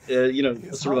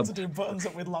 It's sort hard of to do buttons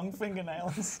up with long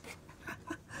fingernails.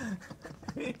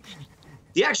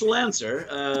 the actual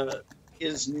answer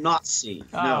is not C.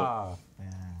 No.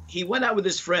 He went out with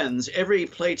his friends every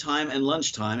playtime and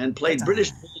lunchtime and played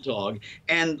British Bulldog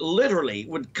and literally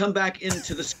would come back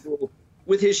into the school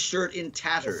with his shirt in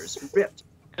tatters, ripped,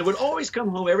 and would always come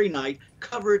home every night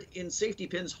covered in safety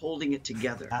pins holding it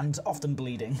together. And often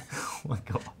bleeding. Oh my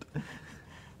god.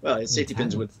 Well, his safety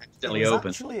pins would accidentally It was open.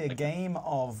 actually a game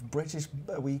of British.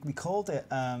 We called it.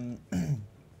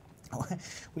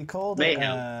 We called it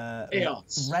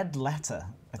Red Letter.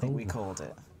 I think we called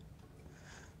it.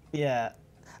 Yeah,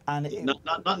 and it,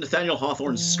 not Nathaniel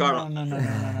Hawthorne's Scarlet.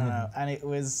 No. And it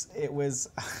was a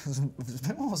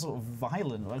bit more sort of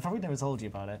violent. I probably never told you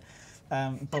about it.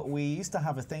 But we used to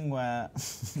have a thing where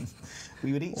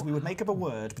we would make up a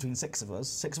word between 6 of us.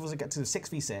 6 of us would get to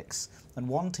 6v6, and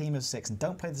one team of 6, and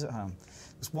don't play this at home.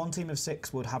 This one team of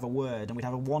 6 would have a word, and we'd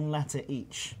have a 1 letter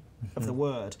each of the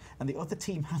word, and the other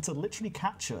team had to literally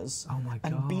catch us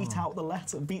and beat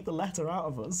the letter out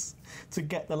of us to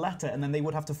get the letter, and then they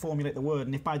would have to formulate the word.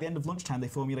 And if by the end of lunchtime they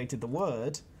formulated the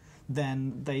word,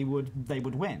 then they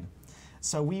would win.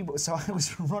 So I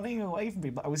was running away from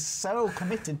people. I was so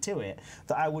committed to it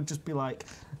that I would just be like,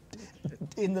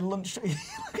 in the lunch,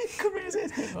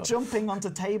 jumping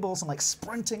onto tables and like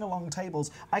sprinting along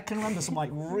tables. I can remember some like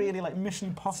really like Mission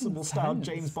Impossible style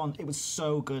James Bond. It was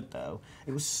so good though.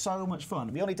 It was so much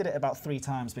fun. We only did it about 3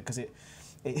 times because it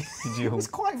was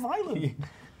quite violent.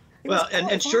 Well,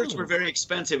 and shirts were very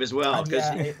expensive as well.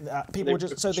 People would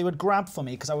they would grab for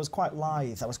me because I was quite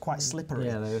lithe, I was quite slippery.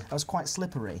 Yeah, I was quite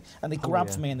slippery, and they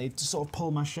grabbed me and they'd sort of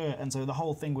pull my shirt, and so the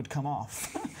whole thing would come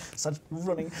off. So I'd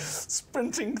running,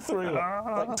 sprinting through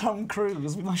like Tom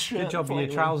Cruise with my shirt. Good job your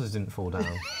trousers didn't fall down.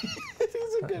 It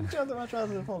was a good job that my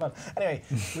trousers didn't fall down. Anyway,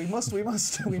 we must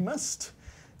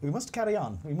carry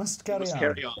on. We must carry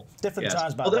on. Different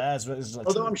times back there.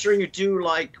 Although I'm sure you do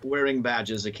like wearing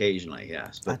badges occasionally,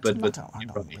 yes. I'm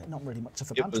not really much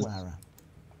of a badge wearer.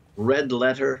 Red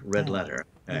letter.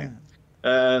 Okay.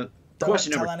 Don't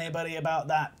Question tell number. anybody about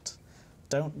that.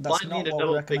 That's not what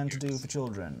we recommend to do for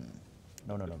children.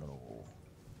 No.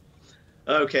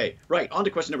 Okay, right, on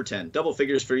to question number 10. Double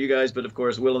figures for you guys, but of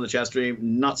course, Will in the chat stream,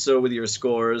 not so with your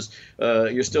scores.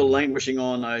 You're still languishing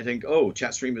on, I think,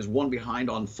 chat stream is 1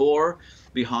 behind on 4,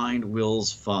 behind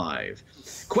Will's 5.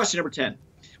 Question number 10.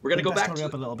 We're going to go back to...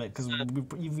 up a little bit, because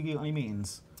you've got any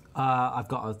means. I've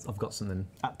got something.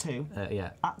 At 2?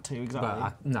 Yeah. At 2, exactly?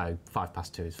 But, no, 5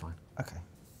 past 2 is fine. Okay.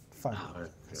 5.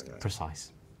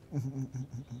 Precise.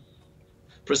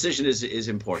 Precision is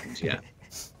important, yeah.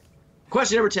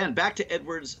 Question number 10, back to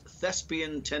Edward's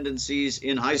thespian tendencies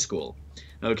in high school.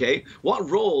 Okay, what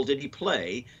role did he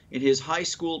play in his high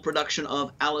school production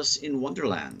of Alice in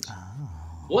Wonderland?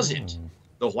 Was it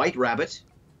the White Rabbit,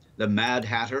 the Mad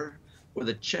Hatter, or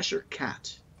the Cheshire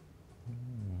Cat?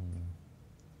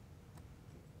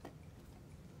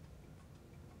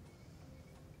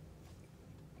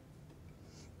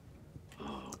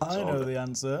 I know the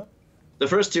answer. The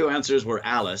first 2 answers were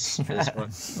Alice.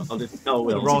 I'll just tell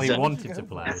Will. The role he wanted to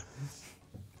play.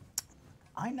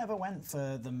 I never went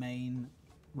for the main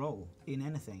role in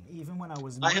anything, even when I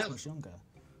was much younger.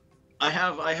 I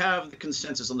have the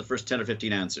consensus on the first 10 or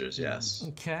 15 answers. Yes.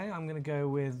 Okay, I'm going to go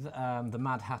with the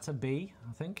Mad Hatter B,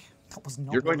 I think. That was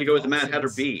not You're going to go with the Mad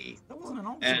Hatter B. That wasn't an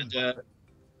option. And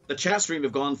the chat stream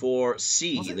have gone for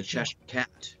C, the Cheshire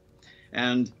Cat.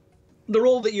 And the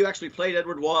role that you actually played,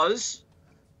 Edward, was...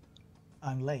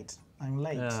 I'm late. I'm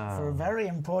late for a very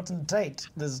important date.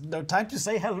 There's no time to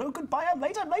say hello, goodbye, I'm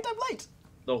late, I'm late, I'm late.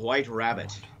 The White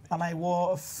Rabbit. And I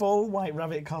wore a full White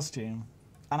Rabbit costume.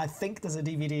 And I think there's a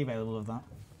DVD available of that.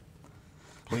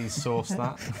 Please source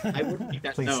that. I wouldn't make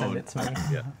that Please known. send it to me.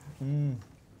 Yeah.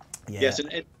 Yeah. Yes,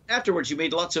 and afterwards you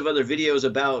made lots of other videos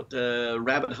about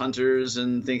rabbit hunters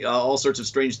and all sorts of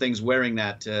strange things wearing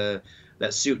that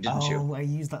suit, didn't you? Oh, I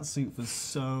used that suit for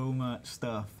so much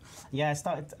stuff. Yeah,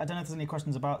 I don't know if there's any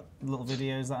questions about little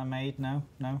videos that I made. No.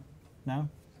 No,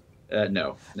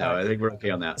 I think we're okay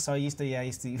on that. So I used to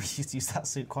use that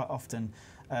suit quite often.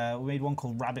 We made one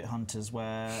called Rabbit Hunters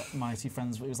where my two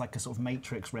friends, it was like a sort of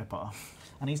Matrix rip-off.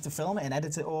 And I used to film it and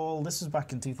edit it all. This was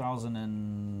back in 2000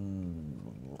 and...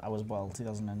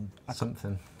 2000 and...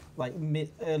 Something. Like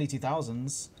early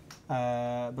 2000s.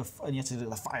 And you had to do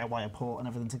the Firewire port and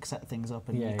everything to set things up,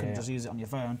 and you couldn't just use it on your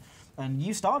phone. And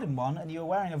you starred in one, and you were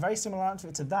wearing a very similar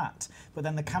outfit to that, but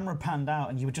then the camera panned out,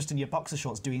 and you were just in your boxer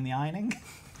shorts doing the ironing.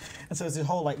 And so it was this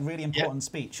whole like really important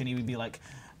speech, and he would be like,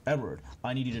 Edward,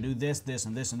 I need you to do this, this,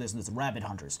 and this, and this, and this. Rabbit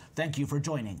Hunters. Thank you for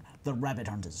joining the Rabbit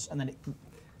Hunters. And then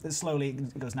it slowly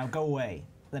goes, now go away.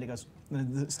 Then it goes,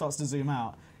 then it starts to zoom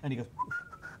out, and he goes...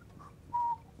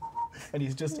 And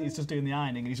he's just doing the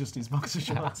ironing, and he's just in his boxer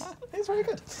shorts. It's very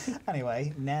good.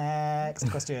 Anyway, next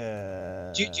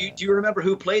question. Do you remember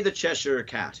who played the Cheshire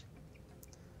Cat?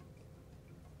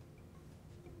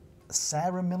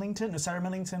 Sarah Millington? No, Sarah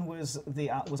Millington was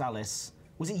Alice.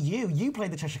 Was it you? You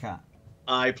played the Cheshire Cat.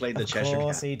 I played the Cheshire Cat. Of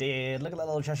course he did. Look at that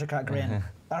little Cheshire Cat grin.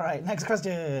 All right, next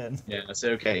question. Yes,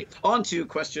 okay. On to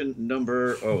question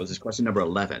number... Oh, this is question number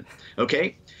 11.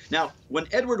 Okay. Now, when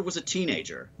Edward was a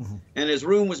teenager and his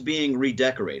room was being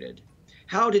redecorated,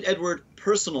 how did Edward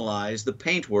personalize the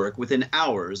paintwork within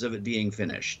hours of it being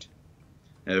finished?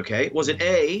 Okay. Was it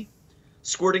A,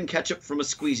 squirting ketchup from a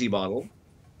squeezy bottle?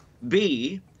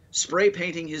 B, spray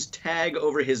painting his tag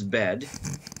over his bed?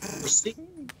 Or C,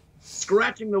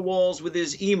 scratching the walls with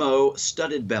his emo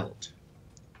studded belt?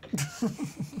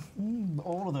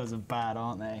 All of those are bad,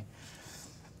 aren't they?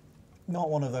 Not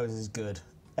one of those is good.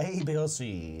 A, B, or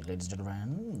C, ladies and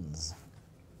gentlemen.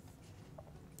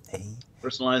 A.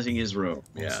 Personalizing his room.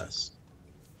 Yes.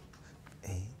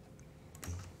 A, B,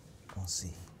 or C.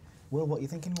 Will, what are you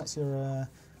thinking? What's your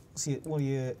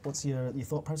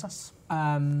thought process?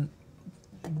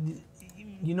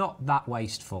 You're not that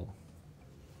wasteful.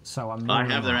 So I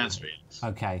have their answer. Yes.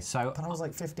 Okay, so... But I was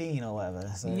like 15 or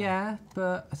whatever. So. Yeah,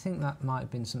 but I think that might have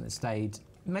been something that stayed...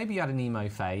 Maybe you had an emo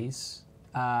phase.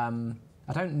 I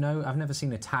don't know. I've never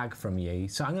seen a tag from you.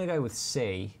 So I'm going to go with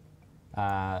C,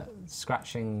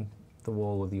 scratching the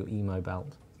wall with your emo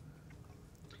belt.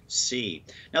 C.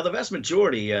 Now, the vast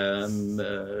majority of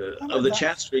the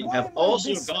chat stream have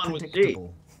also gone with C.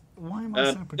 Why am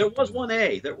I so there was one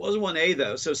A. There was one A,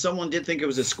 though, so someone did think it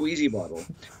was a squeezy bottle.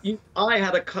 I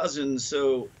had a cousin,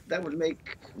 so that would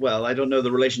make... Well, I don't know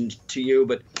the relation to you,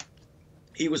 but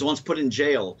he was once put in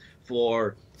jail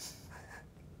for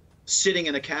sitting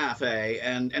in a cafe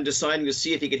and deciding to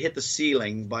see if he could hit the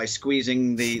ceiling by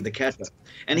squeezing the ketchup.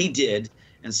 And he did,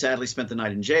 and sadly spent the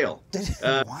night in jail.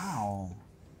 Wow.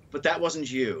 But that wasn't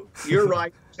you. You're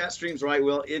right. Chat stream's right,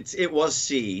 Will. It was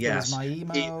C, yes. It was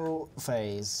my emo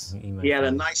phase. He had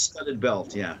a nice studded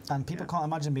belt, yeah. And people can't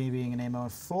imagine me being an emo.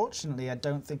 Unfortunately, I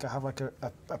don't think I have like a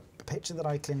picture that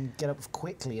I can get up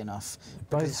quickly enough.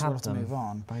 Both had them. To move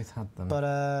on. Both had them. But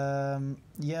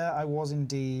yeah, I was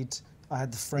indeed. I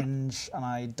had the fringe, and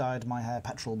I dyed my hair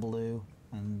petrol blue.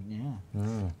 And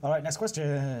yeah. All right, next question.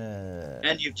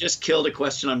 And you've just killed a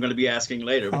question I'm going to be asking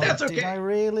later, but that's okay. Did I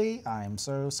really? I'm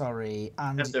so sorry.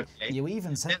 And that's okay. You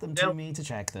even sent them to me to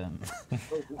check them.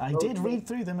 I did read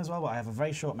through them as well, but I have a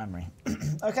very short memory.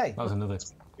 Okay. That was another.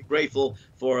 Grateful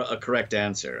for a correct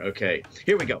answer. Okay,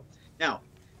 here we go. Now,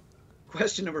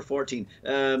 question number 13.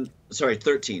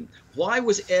 Why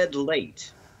was Ed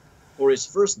late for his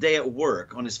first day at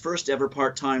work on his first ever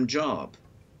part-time job?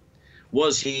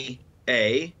 Was he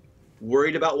A,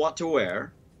 worried about what to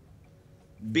wear?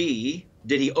 B,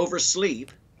 did he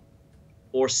oversleep?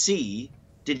 Or C,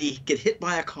 did he get hit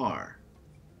by a car?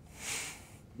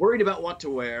 Worried about what to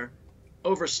wear,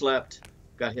 overslept,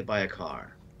 got hit by a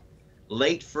car.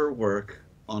 Late for work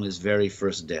on his very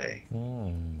first day.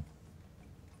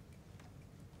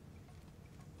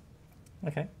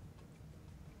 Okay.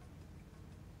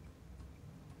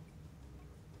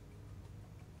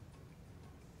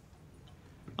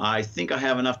 I think I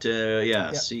have enough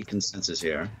to, see consensus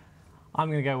here. I'm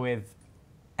going to go with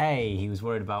A. He was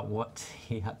worried about what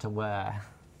he had to wear.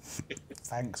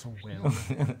 Thanks, Will.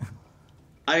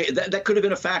 That could have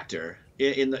been a factor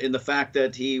in the fact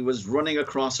that he was running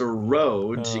across a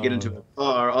road to get into a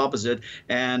car opposite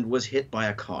and was hit by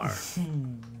a car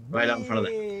right out in front of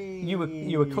them.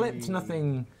 You were clipped.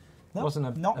 Nothing. Nope, wasn't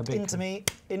a knocked big into me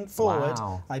in forward.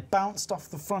 Wow. I bounced off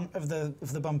the front of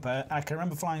the bumper. I can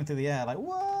remember flying through the air like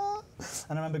what?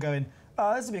 And I remember going,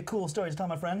 "Oh, this would be a cool story to tell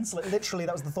my friends." Like, literally,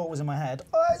 that was the thought was in my head.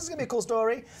 "Oh, this is gonna be a cool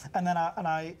story." And then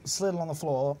I slid along the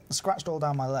floor, scratched all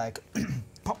down my leg,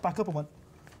 popped back up and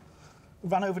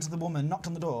ran over to the woman, knocked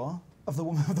on the door of the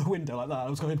woman of the window like that. I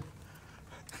was going,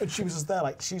 and she was just there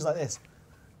like she was like this,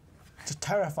 just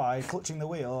terrified, clutching the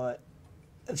wheel. Like,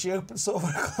 and she sort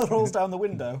of rolls down the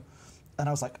window. And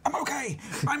I was like, I'm okay,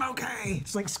 I'm okay.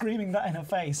 Just like screaming that in her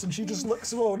face. And she just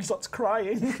looks forward and starts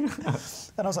crying.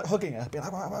 And I was like hugging her, being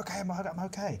like, I'm okay, I'm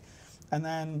okay. And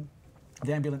then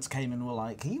the ambulance came and were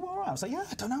like, are you all right? I was like, yeah,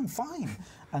 I don't know, I'm fine.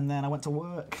 And then I went to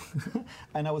work.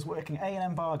 And I was working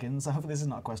A&M Bargains, so hopefully this is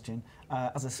not a question,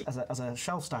 as a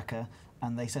shelf stacker.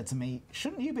 And they said to me,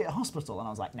 shouldn't you be at hospital? And I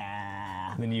was like,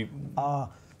 nah. And then you...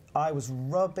 I was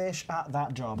rubbish at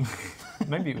that job.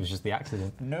 Maybe it was just the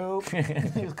accident. Nope,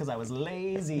 it was because I was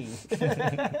lazy.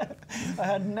 I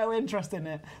had no interest in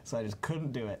it, so I just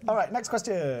couldn't do it. All right, next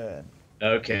question.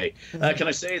 Okay. Can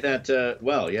I say that,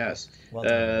 well, yes. Well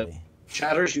done,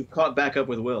 Chatters, you caught back up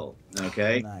with Will,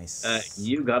 okay? Nice.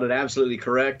 You got it absolutely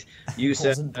correct. You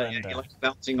said Brenda. you like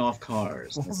bouncing off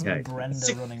cars. It wasn't Okay.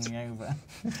 Brenda running me over,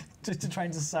 just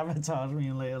trying to sabotage me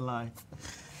in later life.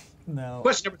 No.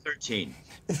 Question number 13.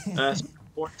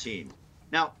 14.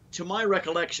 Now, to my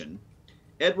recollection,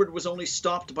 Edward was only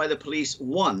stopped by the police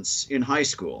once in high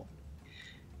school.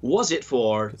 Was it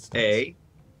for A,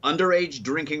 underage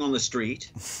drinking on the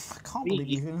street? I can't believe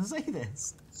you're going to say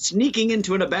this. Sneaking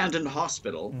into an abandoned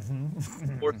hospital?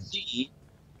 Or C,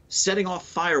 setting off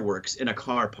fireworks in a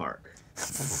car park?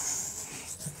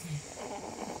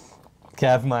 Okay,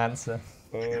 I have my answer.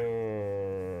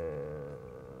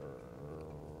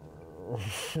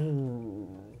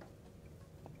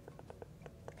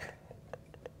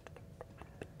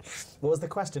 What was the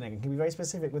question again? Can you be very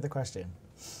specific with the question?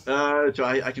 So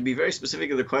I can be very specific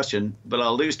with the question, but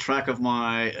I'll lose track of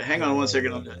my... Hang on one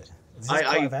second. This is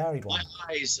quite a varied one.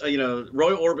 My eyes,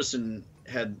 Roy Orbison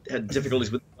had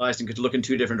difficulties with eyes and could look in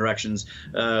two different directions.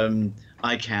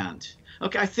 I can't.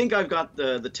 Okay, I think I've got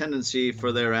the tendency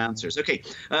for their answers. Okay,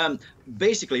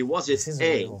 basically, was it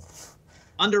A,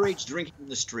 underage drinking in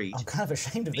the street? I'm kind of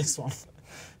ashamed of this one.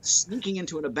 Sneaking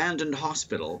into an abandoned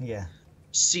hospital? Yeah.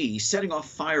 C, setting off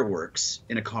fireworks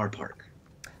in a car park?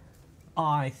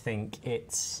 I think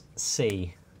it's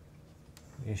C.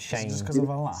 You're ashamed. Just because of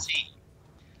a laugh. C,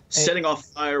 setting off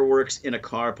fireworks in a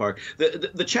car park.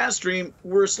 The chat stream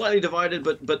were slightly divided,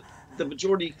 but the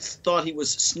majority thought he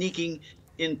was sneaking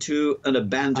into an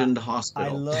abandoned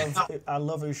hospital. I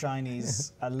love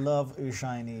Ushini's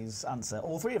answer.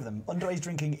 All three of them. Underage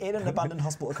drinking in an abandoned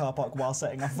hospital car park while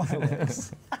setting off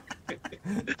fireworks.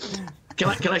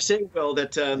 Can I say, Will,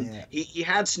 that he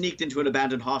had sneaked into an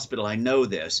abandoned hospital? I know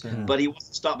this, but he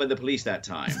wasn't stopped by the police that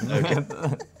time. Okay.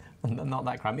 Not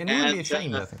that crime. And he would be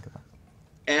ashamed, I think, of that.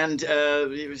 And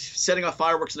he was setting off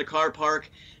fireworks in a car park.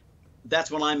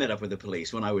 That's when I met up with the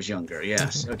police when I was younger.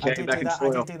 Yes. Okay. I did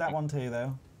do that one too,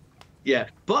 though. Yeah,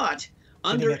 but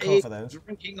underage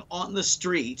drinking on the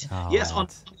street. Yes, on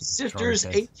his sister's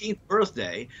 18th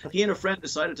birthday, he and a friend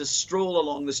decided to stroll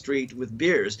along the street with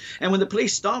beers. And when the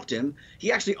police stopped him,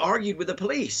 he actually argued with the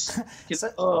police. It's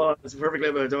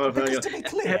perfectly. Because to be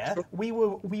clear, we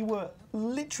were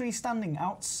literally standing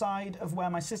outside of where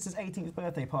my sister's 18th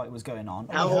birthday party was going on.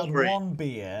 And we had one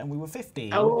beer, and we were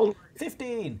 15. How old?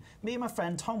 15. Me and my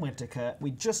friend Tom Whittaker,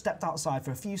 we just stepped outside for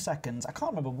a few seconds. I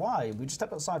can't remember why. We just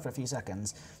stepped outside for a few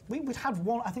seconds. We'd had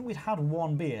one. I think we'd had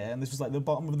one beer, and this was like the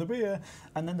bottom of the beer.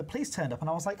 And then the police turned up, and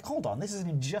I was like, "Hold on, this is an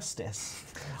injustice.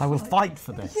 I will fight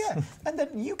for this." Yeah. And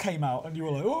then you came out, and you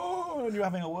were like, "Oh," and you were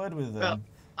having a word with them. Well,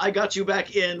 I got you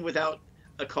back in without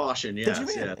a caution. Yes. Did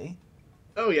you really? Yeah.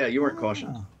 Oh yeah, you weren't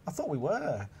cautioned. I thought we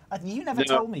were. You never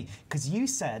told me, because you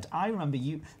said, I remember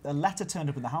a letter turned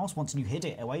up in the house once and you hid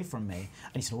it away from me.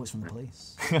 And you said, oh, it's from the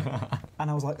police.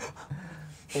 And I was like,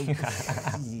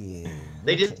 yeah.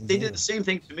 They did the same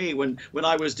thing to me when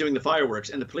I was doing the fireworks,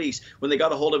 and the police, when they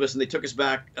got a hold of us and they took us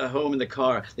back home in the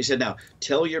car, they said, now,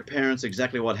 tell your parents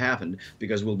exactly what happened,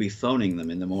 because we'll be phoning them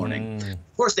in the morning.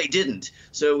 Of course they didn't.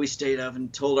 So we stayed up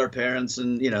and told our parents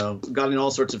and, got in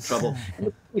all sorts of trouble.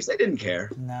 And the least they didn't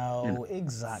care. No,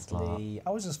 exactly. I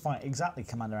was just fighting, exactly,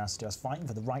 Commander Astro. I was fighting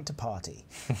for the right to party.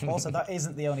 Also, that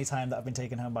isn't the only time that I've been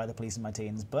taken home by the police in my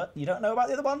teens, but you don't know about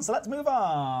the other one, so let's move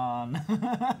on.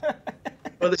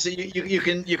 Well, so you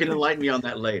can enlighten me on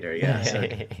that later. Yeah. So.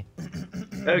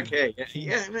 Okay.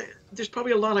 Yeah. There's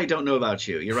probably a lot I don't know about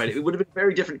you. You're right. It would have been a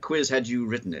very different quiz had you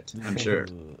written it. I'm sure.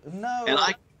 No. And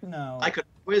no. I could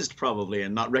have quizzed probably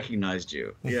and not recognized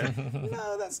you. Yeah.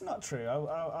 No, that's not true.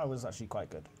 I was actually quite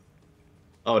good.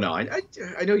 Oh no, I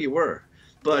know you were,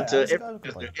 but Yeah,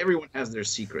 everyone has their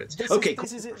secrets.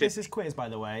 This quiz, by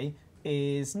the way,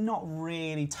 is not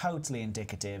really totally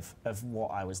indicative of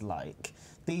what I was like.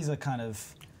 These are kind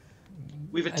of.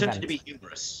 We've attempted to be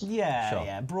humorous. Yeah, sure.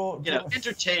 yeah, broad,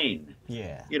 entertain.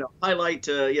 Yeah. Highlight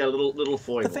little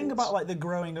foibles. The thing about like the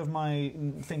growing of my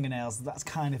fingernails, that's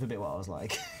kind of a bit what I was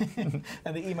like. And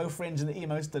the emo fringe and the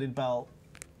emo studded belt.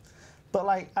 But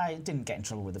like I didn't get in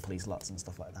trouble with the police lots and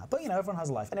stuff like that. But everyone has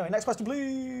a life. Anyway, next question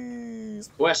please.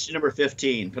 Question number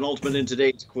 15, penultimate in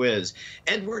today's quiz.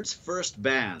 Edward's first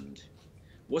band,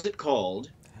 was it called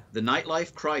The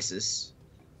Nightlife Crisis,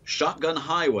 Shotgun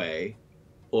Highway,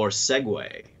 or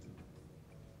Segway?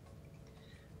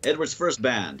 Edward's first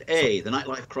band. A, The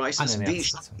Nightlife Crisis. B,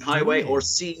 Shotgun Highway. Or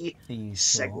C,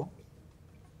 Segway.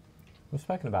 We've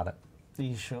spoken about it. Are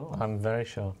you sure? I'm very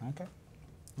sure. Okay.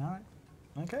 All right.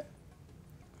 Okay.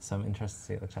 So I'm interested to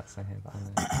see what the chat say here. But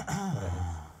I know.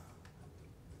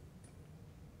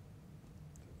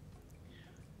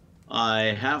 I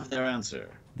have their answer.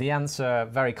 The answer,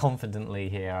 very confidently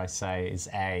here, I say, is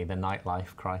A, The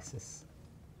Nightlife Crisis.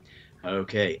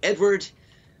 Okay, Edward.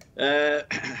 What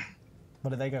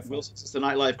did they go for? Wilson's The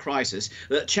Nightlife Crisis.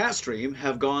 The chat stream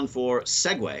have gone for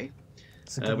Segway,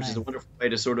 which is a wonderful way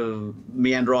to sort of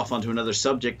meander off onto another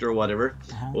subject or whatever,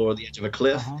 or the edge of a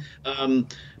cliff.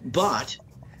 But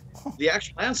the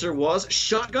actual answer was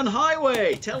Shotgun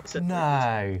Highway. Tell us.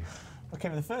 No. Okay,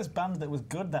 well, the first band that was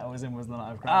good that I was in was The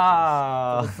Night of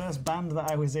Crisis. The first band that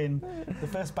I was in, the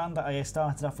first band that I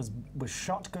started off was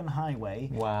Shotgun Highway.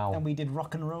 Wow. And we did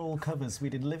rock and roll covers. We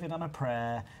did Living on a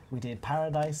Prayer. We did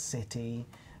Paradise City.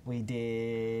 We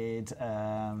did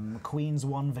Queen's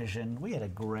One Vision. We had a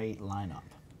great lineup.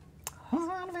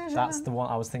 That's the one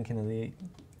I was thinking of.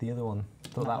 The other one.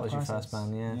 Thought that was your first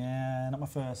band, yeah. Yeah, not my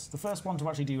first. The first one to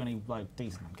actually do any like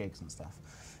decent gigs and stuff.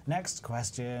 Next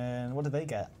question. What did they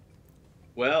get?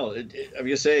 Well, I'm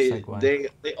gonna say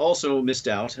they also missed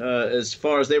out. As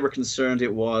far as they were concerned,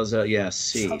 it was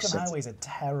C. Shotgun Highway is a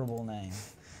terrible name.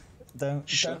 Don't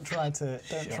try to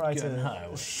Shotgun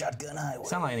Highway.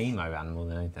 Sound like an emo band more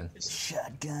than anything.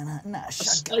 Shotgun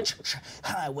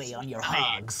Highway on your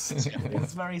hogs.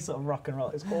 It's very sort of rock and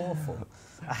roll. It's awful.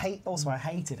 I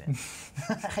hated it.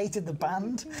 I hated the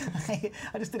band. I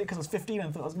just did it because I was 15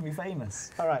 and thought I was going to be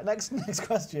famous. All right, next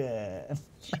question.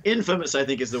 Infamous, I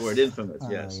think, is the word. Infamous,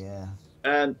 yes. Yeah.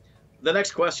 And the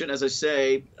next question, as I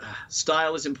say,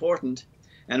 style is important.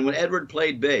 And when Edward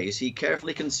played bass, he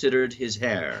carefully considered his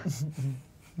hair.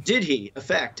 Did he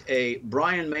affect a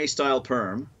Brian May-style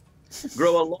perm,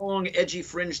 grow a long, edgy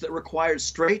fringe that required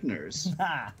straighteners,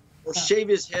 or shave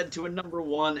his head to a number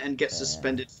 1 and get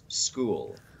suspended from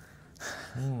school?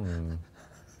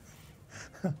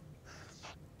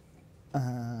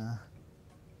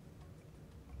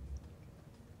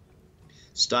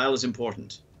 Style is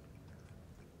important.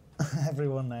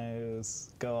 Everyone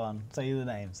knows. Go on. Say the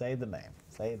name. Say the name.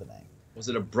 Say the name. Was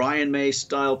it a Brian May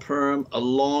style perm, a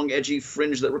long edgy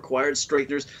fringe that required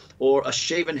straighteners, or a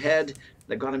shaven head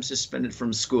that got him suspended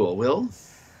from school? Will?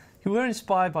 You were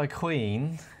inspired by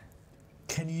Queen.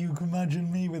 Can you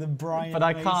imagine me with a Brian But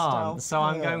I May can't, style so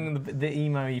I'm perm? going with the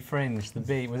emo-y fringe, the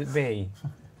B. Was it B?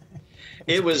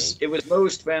 It was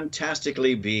most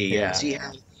fantastically B. Yeah. Yes, he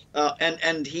had.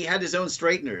 And he had his own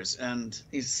straighteners, and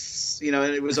he's, and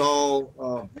it was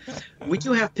all. We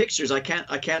do have pictures. I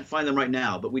can't find them right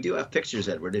now, but we do have pictures,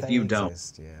 Edward. If you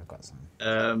don't, yeah, I've got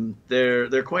some.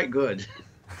 They're quite good.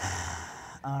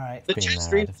 All right. The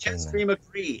chat stream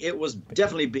agree. It was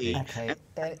definitely B. Okay.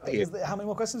 How many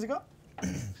more questions you got?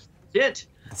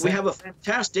 We have a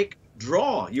fantastic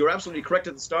draw. You were absolutely correct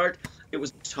at the start. It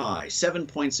was a tie, 7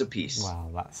 points apiece. Wow,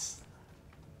 that's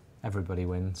everybody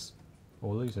wins.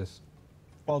 Or losers.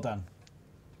 Well done.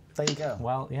 There you go.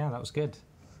 Well, yeah, that was good.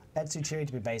 Ed's too cheery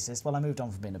to be bassist. Well, I moved on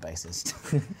from being a bassist.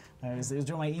 it was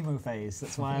during my emo phase.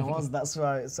 That's why I was. That's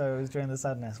why. So it was during the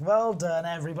sadness. Well done,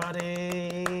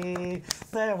 everybody.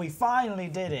 There, we finally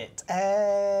did it.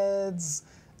 Ed's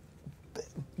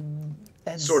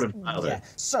sort of. Yeah.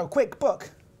 So quick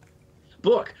book.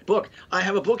 Book. I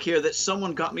have a book here that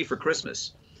someone got me for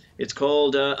Christmas. It's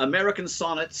called American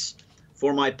Sonnets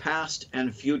for my past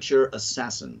and future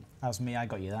assassin. That was me. I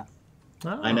got you that.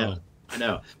 Oh. I know.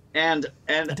 And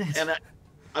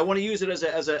I want to use it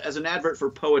as an advert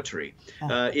for poetry.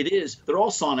 They're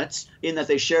all sonnets in that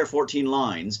they share 14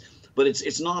 lines, but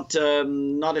it's not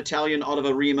Italian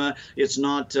ottava rima. It's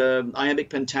not iambic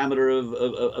pentameter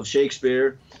of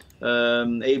Shakespeare,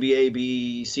 A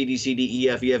B C D C D E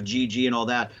F E F G G and all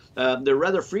that. They're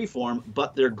rather freeform,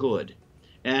 but they're good.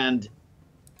 And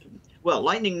well,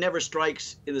 lightning never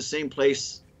strikes in the same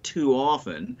place too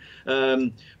often.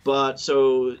 But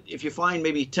so if you find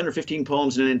maybe 10 or 15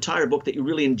 poems in an entire book that you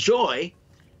really enjoy,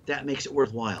 that makes it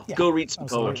worthwhile. Yeah, go read some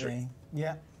absolutely. poetry.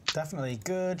 Yeah, definitely.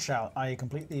 Good shout. I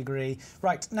completely agree.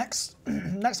 Right, next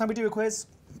time we do a quiz,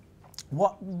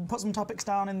 put some topics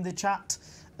down in the chat.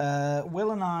 Will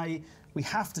and I, we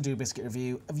have to do a biscuit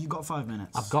review. Have you got 5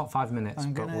 minutes? I've got 5 minutes.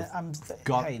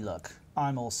 Hey, look,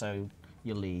 I'm also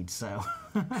your lead, so.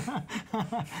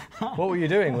 What were you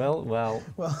doing, Will? Well,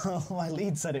 my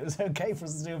lead said it was okay for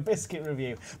us to do a biscuit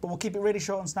review, but we'll keep it really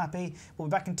short and snappy. We'll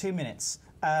be back in 2 minutes.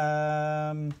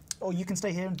 Or you can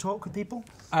stay here and talk with people.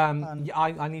 Yeah,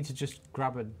 I need to just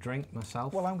grab a drink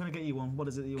myself. Well, I'm going to get you one. What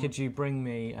is it that you want? Could you bring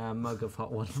me a mug of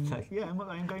hot water? Yeah, I'm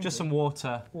going just to. some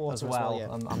water as well.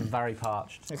 Yeah. I'm very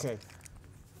parched. Okay.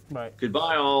 Right.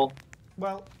 Goodbye, all.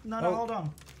 Well, no, hold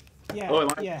on. Yeah, Oh, am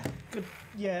I? yeah, good,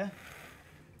 yeah.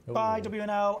 Ooh. Bye,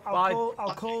 WNL. Bye.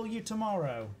 I'll call you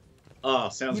tomorrow. Oh,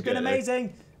 sounds You've good. been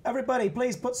amazing. Everybody,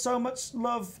 please put so much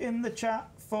love in the chat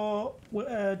for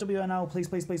WNL. Please,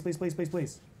 please, please, please, please, please,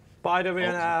 please. Bye,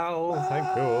 WNL.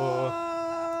 Thank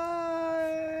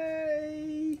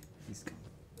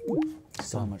you.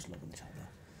 So much love in the chat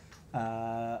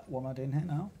there. What am I doing here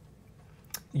now?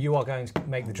 You are going to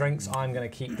make the drinks. I'm going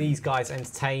to keep these guys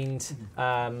entertained.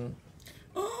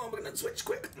 Oh, we're going to switch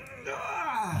quick.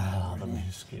 The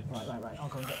biscuit. Right. I'll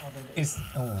go and get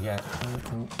Oh, yeah.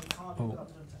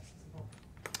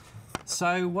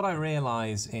 So what I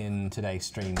realise in today's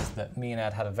stream is that me and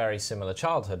Ed had a very similar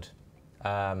childhood.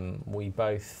 We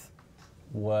both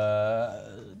were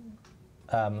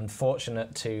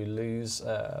unfortunate to lose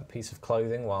a piece of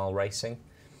clothing while racing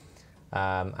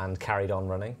and carried on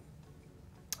running.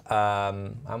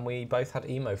 And we both had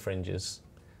emo fringes.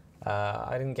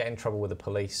 I didn't get in trouble with the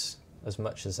police as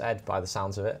much as Ed by the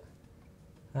sounds of it.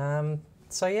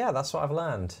 So yeah, that's what I've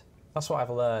learned. That's what I've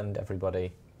learned,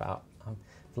 everybody, about. I've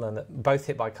learned that both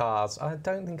hit by cars. I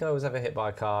don't think I was ever hit by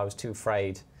a car. I was too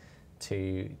afraid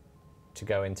to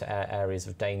go into areas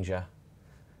of danger.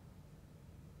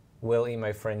 Will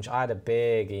emo fringe. I had a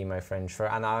big emo fringe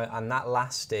and that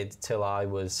lasted till I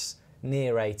was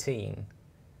near 18.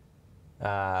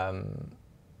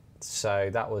 So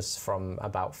that was from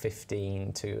about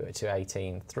 15 to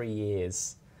 18, 3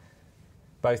 years.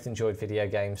 Both enjoyed video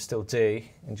games, still do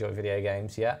enjoy video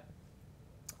games, yeah.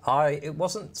 It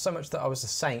wasn't so much that I was a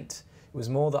saint, it was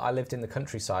more that I lived in the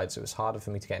countryside, so it was harder for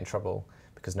me to get in trouble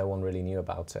because no one really knew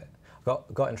about it. I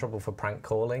got in trouble for prank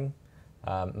calling,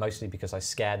 mostly because I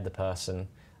scared the person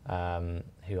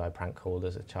who I prank called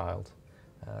as a child.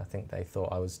 I think they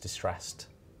thought I was distressed.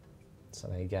 So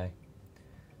there you go.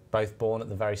 Both born at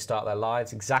the very start of their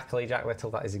lives. Exactly, Jack Little,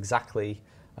 that is exactly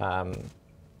a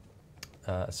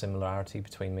similarity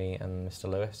between me and Mr.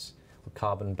 Lewis. We're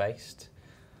carbon-based.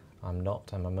 I'm not.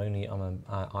 I'm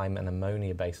an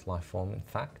ammonia-based life form, in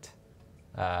fact.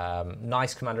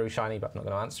 Nice Commander Shiny, but I'm not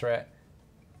going to answer it.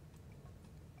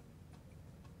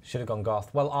 Should have gone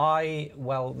goth.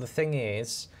 Well, the thing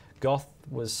is, goth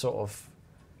was sort of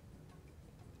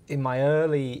in my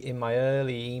early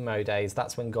emo days.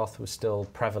 That's when goth was still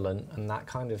prevalent, and that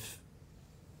kind of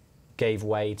gave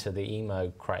way to the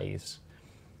emo craze.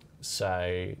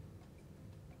 So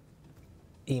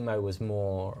emo was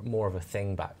more of a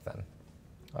thing back then.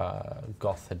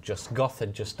 Goth had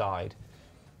just died.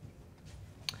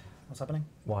 What's happening?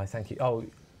 Why? Thank you. Oh,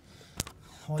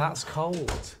 that's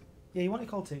cold. Yeah, you want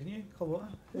your cold tea, didn't you? Cold water?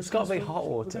 It's got to be hot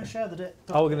water. We're going to share the dip.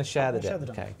 Oh, we're going to share the dip.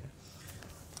 Okay.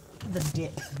 The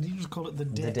dip. Did you just call it the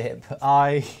dip? The dip.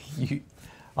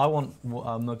 I want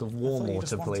a mug of warm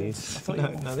water, please.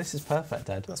 No, this is perfect,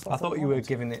 Ed. I thought you were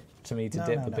giving it to me to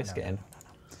dip the biscuit in.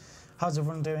 How's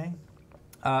everyone doing?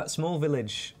 Small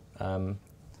village,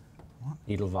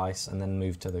 Edelweiss, and then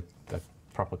moved to the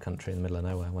proper country in the middle of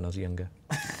nowhere when I was younger.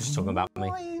 Just talking about me.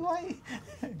 Why?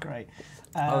 Great.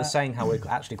 I was saying how we're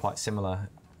actually quite similar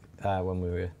when we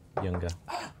were younger.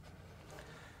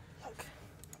 Look,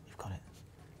 you've got it.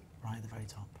 Right at the very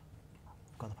top.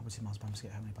 We've got the Publicity Miles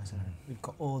Biscuit Homemade by Sarah. We've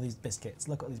got all these biscuits.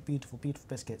 Look at these beautiful, beautiful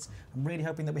biscuits. I'm really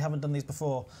hoping that we haven't done these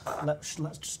before. Let's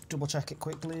just double check it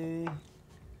quickly.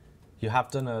 You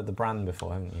have done the brand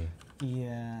before, haven't you?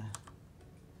 Yeah.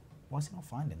 Why is it not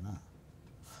finding that?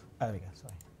 Oh, there we go,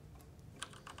 sorry.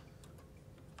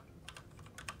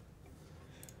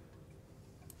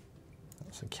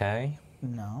 That's okay.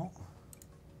 No.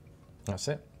 That's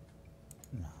it.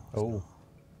 No. Oh.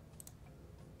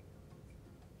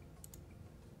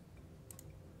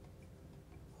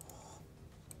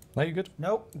 No, you're good.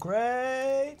 Nope.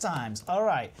 Great times. All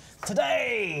right.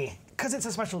 Today, because it's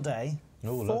a special day,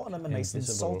 Fortnum and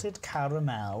Mason's salted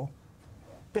caramel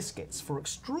biscuits for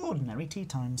extraordinary tea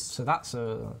times. So that's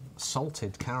a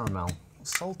salted caramel.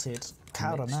 Salted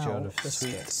caramel Mixture of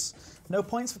biscuits. No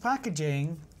points for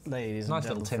packaging, ladies Nice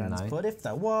and little gentlemen. tin, though. But if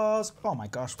there was, oh my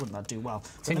gosh, wouldn't that do well?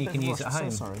 Tin you can use at home.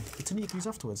 So sorry. The tin you can use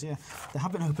afterwards, yeah. They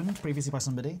have been opened previously by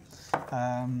somebody.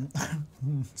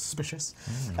 Suspicious.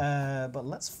 But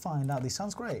let's find out. These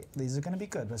sounds great. These are going to be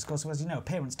good. Of course, as you know,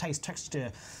 appearance, taste,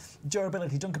 texture,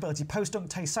 durability, dunkability, post-dunk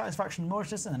taste, satisfaction,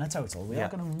 moistness, and then a total. We are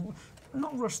going to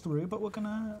not rush through, but we're going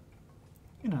to,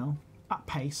 you know, at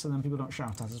pace, so then people don't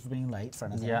shout at us for being late for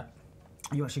anything. Yeah.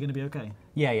 Are you actually going to be okay?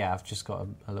 Yeah, I've just got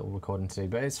a little recording to do,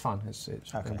 but it's fun. It's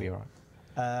going to be all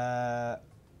right.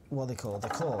 What are they called?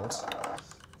 They're called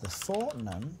the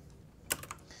Fortnum.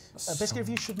 A biscuit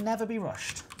review should never be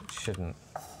rushed. It shouldn't.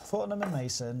 Fortnum and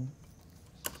Mason.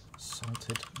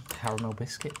 Salted caramel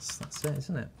biscuits. That's it,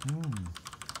 isn't it?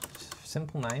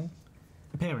 Simple name.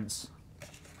 Appearance.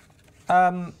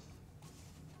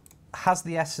 Has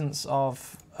the essence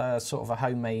of sort of a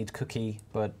homemade cookie,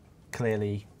 but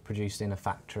clearly produced in a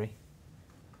factory.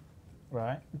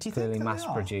 Right. Do you Clearly think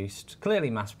mass-produced. Clearly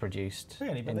mass-produced.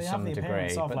 Really, but in they have some the degree.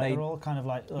 appearance of, But like, they're all kind of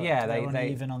like, look, yeah, they're they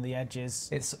uneven on the edges.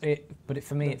 But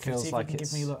for me, it feels see if like you can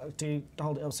it's. Give me, look,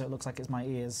 hold it up so it looks like it's my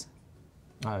ears.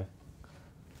 Oh.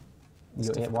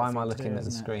 Difficult Why am I thing to do, looking at the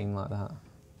isn't it? screen like that?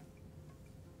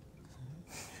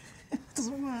 It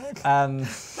doesn't work.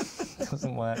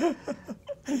 Doesn't work.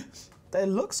 It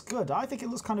looks good. I think it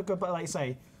looks kind of good, but like you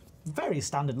say, very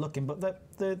standard looking. But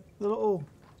the little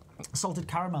salted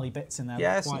caramelly bits in there.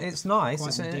 Yeah, quite, it's nice. quite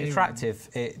It's endearing. attractive,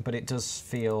 but it does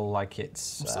feel like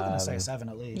it's. I'm still going to say 7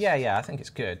 at least. Yeah, I think it's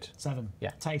good. 7.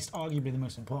 Yeah. Taste, arguably the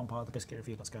most important part of the biscuit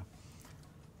review. Let's go.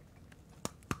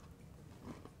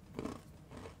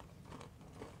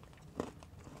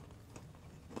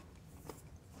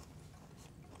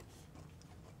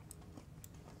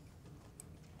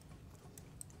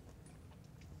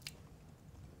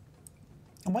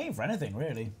 I'm waiting for anything,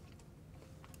 really.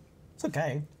 It's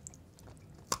okay.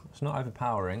 It's not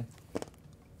overpowering.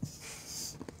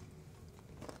 It's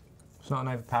not an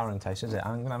overpowering taste, is it?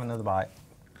 I'm going to have another bite.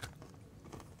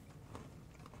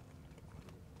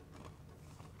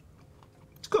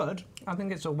 It's good. I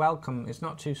think it's a welcome. It's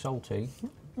not too salty.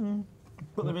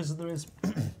 But there's there's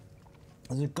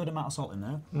a good amount of salt in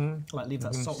there. Like leave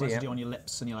that salt see residue it. on your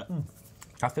lips, and you're like,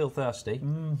 I feel thirsty.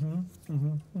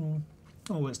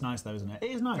 oh, it's nice though, isn't it?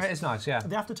 It is nice. It is nice, yeah.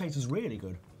 The aftertaste is really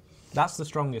good. That's the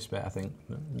strongest bit, I think.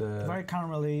 Very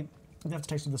caramelly. The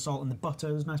aftertaste of the salt and the butter.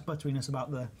 There's nice butteriness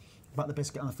about the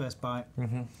biscuit on the first bite.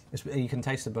 You can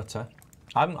taste the butter.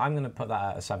 I'm going to put that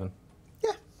at a 7.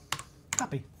 Yeah,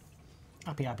 happy.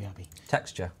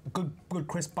 Texture. Good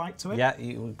crisp bite to it. Yeah,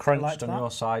 you crunched Like on that. your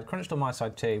side. Crunched on my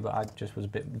side too, but I just was a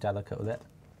bit delicate with it.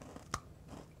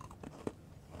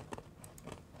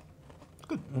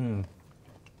 Good.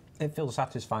 It feels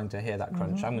satisfying to hear that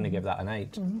crunch. I'm going to give that an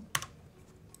 8.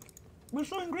 We're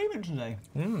so ingredient today.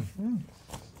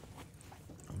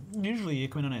 Usually you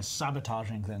come in on here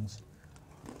sabotaging things.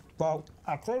 Well,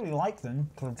 I clearly like them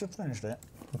because I've just finished it.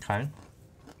 Okay.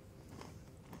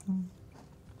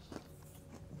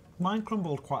 Mine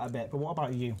crumbled quite a bit, but what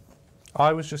about you?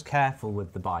 I was just careful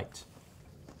with the bite.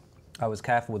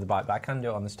 But I can do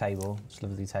it on this table. It's a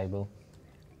lovely table.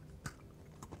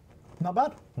 Not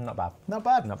bad. Not bad. Not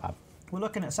bad. Not bad. We're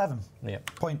looking at 7. Yeah.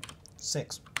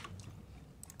 0.6.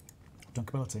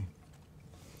 Dunkability.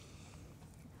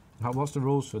 What's the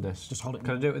rules for this? Just hold it.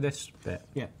 Can I do it with this bit?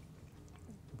 Yeah.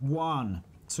 1,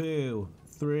 2,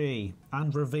 3,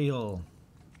 and reveal.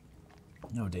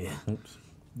 Oh dear. Oops.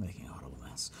 Making a horrible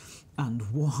mess. And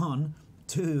 1,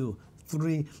 2,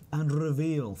 3, and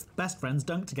reveal. Best friends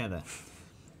dunk together.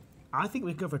 I think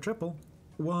we could go for a triple.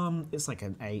 1, it's like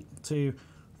an 8. 2,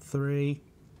 3.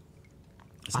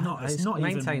 It's not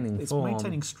maintaining even. It's form.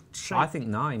 maintaining shape. I think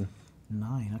 9.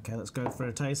 9. Okay, let's go for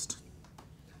a taste.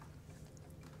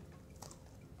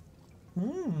 I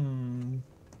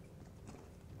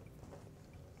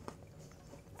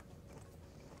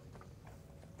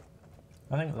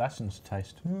think it lessens the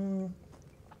taste.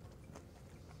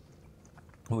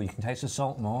 Oh, you can taste the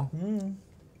salt more.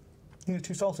 It's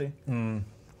too salty.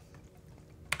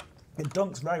 It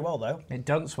dunks very well though. It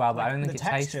dunks well, but I don't think The it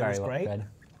tastes texture very is well. great. Good.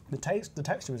 The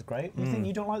texture is great. You think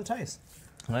you don't like the taste?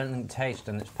 I don't think taste,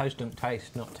 and it's potent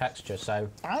taste, not texture. So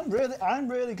I'm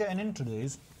really getting into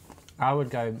these. I would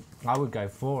go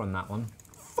 4 on that one.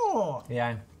 4.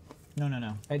 Yeah.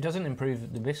 No. It doesn't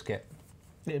improve the biscuit.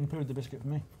 It improved the biscuit for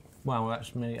me. Well,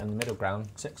 that's me and the middle ground.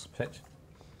 6. 6.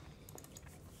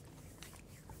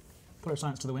 Put a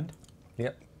science to the wind.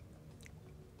 Yep.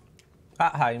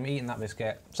 At home, eating that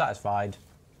biscuit, satisfied.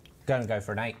 Going to go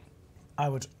for an 8. I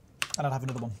would, and I'd have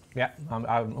another one. Yeah, I'm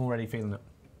already feeling it.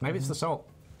 Maybe it's the salt.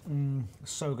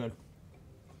 So good.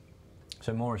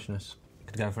 So Moorishness.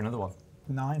 Could go for another one.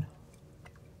 9.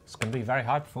 It's going to be a very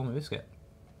high performing biscuit.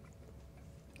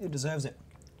 It deserves it.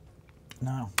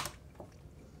 No.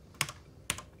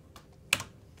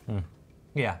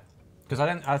 Yeah, because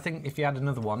I think if you had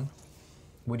another one,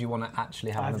 would you want to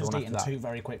actually have I've another just one eaten after that? 2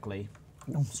 very quickly.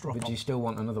 Would you still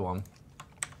want another one?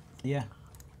 Yeah.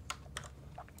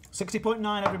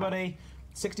 60.9, everybody.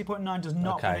 60.9 does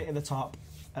not put it at the top.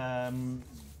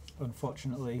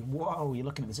 Unfortunately. Whoa, you're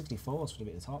looking at the 64s for to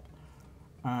be at the top.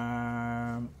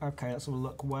 Okay, let's have a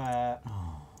look where...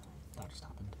 Oh, that just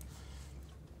happened.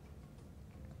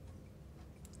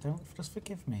 Just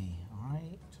forgive me,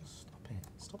 alright? Just stop it.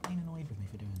 Stop being annoyed with me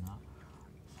for doing that.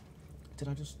 Did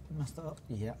I just mess that up?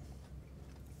 Yeah.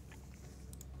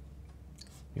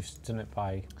 You've done it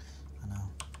by... I know.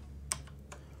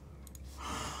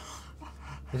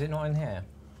 Is it not in here?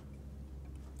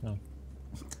 No.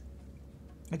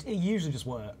 It usually just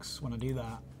works when I do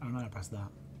that, and then I press that.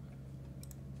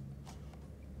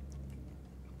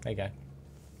 There you go.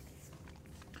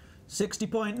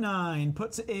 60.9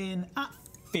 puts it in at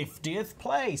 50th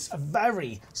place. A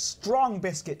very strong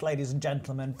biscuit, ladies and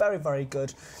gentlemen. Very, very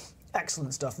good.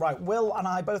 Excellent stuff. Right, Will and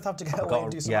I both have to get away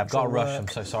and do some I've got a rush. work. I'm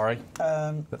so sorry.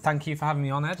 But thank you for having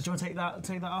me on, Ed. Do you want to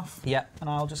take that off? Yeah. And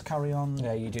I'll just carry on.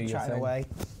 Yeah, you do your chatting thing. away.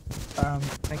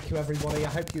 Thank you, everybody. I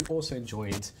hope you also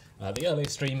enjoyed the earlier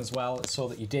stream as well. I saw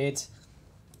that you did.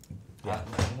 Yeah.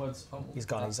 He's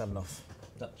gone. He's had enough.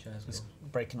 That chair's He's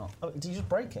breaking off. Oh, did you just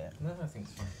break it? No, I think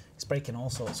it's fine. He's breaking all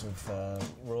sorts of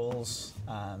rules,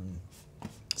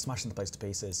 smashing the place to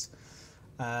pieces.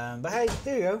 But hey,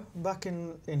 here you go. I'm back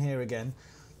in here again.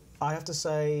 I have to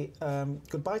say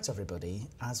goodbye to everybody,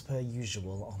 as per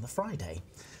usual, on the Friday.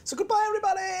 So goodbye,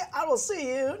 everybody. I will see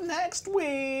you next week.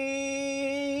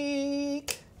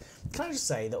 Can I just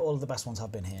say that all of the best ones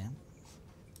have been here.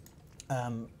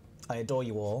 I adore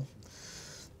you all.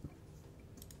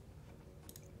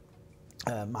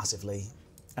 Massively.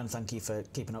 And thank you for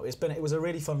keeping up. It was a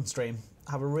really fun stream.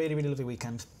 Have a really, really lovely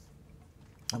weekend.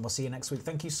 And we'll see you next week.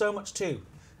 Thank you so much to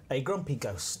a grumpy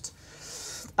ghost,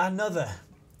 another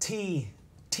TV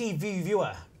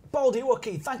viewer, Baldy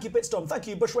Wookie, thank you Bitstorm, thank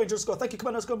you Bushranger _ thank you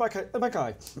Commander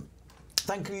 _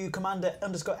 thank you Commander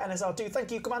 _ NSR2,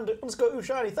 thank you Commander _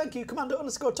 Ushari, thank you Commander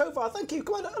 _ Tofar, thank you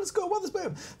Commander _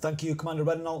 Weatherspoon, thank you Commander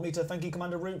Red and Alt Meter, thank you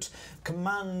Commander Root,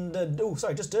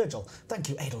 just Dirgel, thank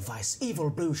you Edelweiss, Evil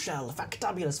Blue Shell,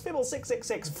 Factabulous,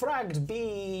 Fibble666, Fragged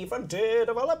B, Frontier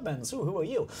Developments, who are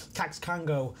you? Cax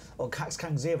Kango, or Cax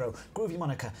Kang Zero, Groovy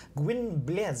Monica, Gwyn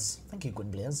Blez, thank you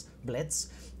Gwyn Blitz.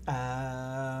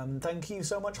 Thank you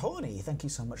so much, Horny. Thank you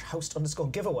so much, Host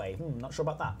 _ Giveaway. Not sure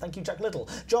about that. Thank you, Jack Little,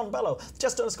 John Bello,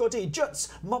 Jester _ D, Juts,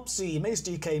 Mopsy, Mace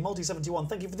DK, Multi71.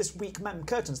 Thank you for this week, Mem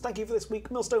Curtains. Thank you for this week,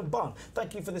 Millstone Barn.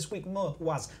 Thank you for this week,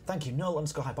 Waz. Thank you, Null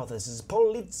 _ Hypothesis,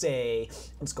 Polize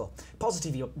 _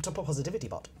 Positivity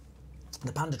Bot.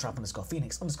 The Panda Trap _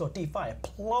 Phoenix _ D-Fire,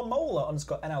 Plumola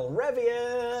 _ NL,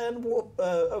 Revian,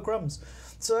 O'Crumbs,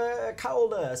 Sir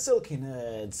Calder, Silky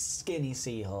Nerd, Skinny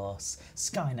Seahorse,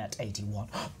 Skynet 81.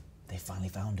 They finally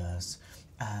found us.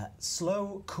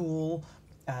 Slow Cool,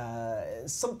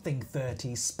 Something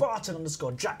 30, Spartan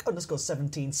 _ Jack _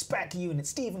 17, Spec Unit,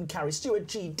 Stephen Carey, Stuart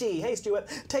GD, hey Stuart,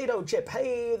 Tato Chip,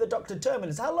 hey the Dr.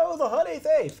 Terminus, hello the Honey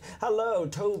Thief, hello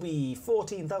Toby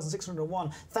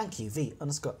 14601, thank you V _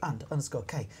 and _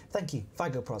 K, thank you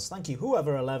Fagopros, thank you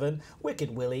Whoever 11,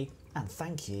 Wicked Willy, and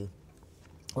thank you,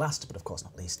 last but of course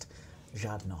not least,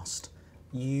 Jadnost.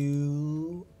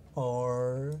 You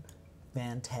are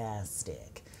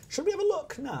fantastic. Should we have a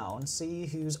look now and see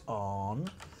who's on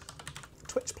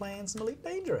Twitch playing some Elite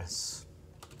Dangerous?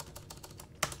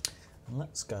 And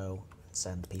let's go and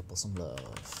send people some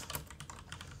love.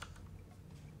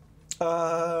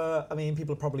 I mean,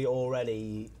 people are probably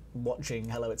already watching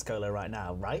Hello It's Colo right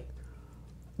now, right?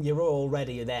 You're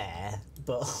already there,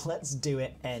 but let's do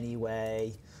it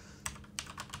anyway.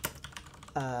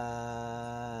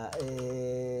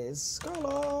 Is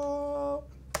Colo?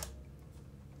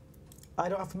 I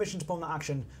don't have permission to perform that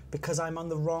action because I'm on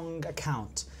the wrong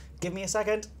account. Give me a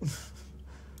second. I'm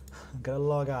gonna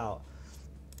log out.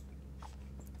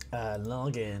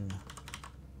 Log in.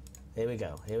 Here we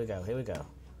go. Here we go. Here we go.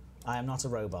 I am not a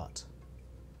robot.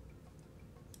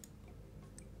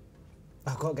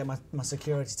 I've got to get my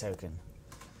security token.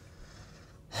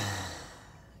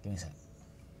 Give me a sec.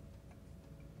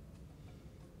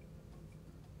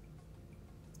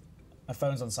 My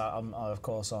phone's on, of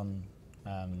course, on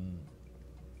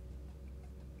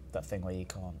that thing where you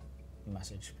can't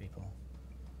message people.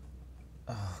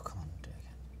 Oh, come on, do it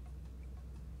again.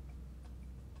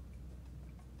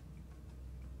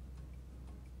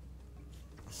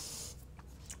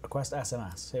 Request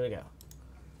SMS. Here we go.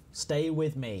 Stay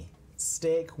with me.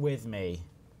 Stick with me.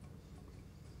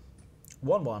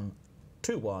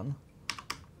 1121.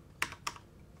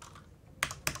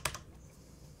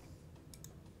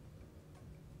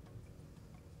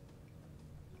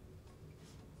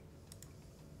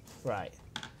 Right.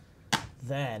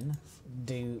 Then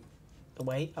do.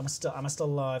 Wait, am I still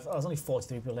live? Oh, there's only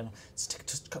 43 people in.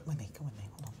 Just come with me. Come with me.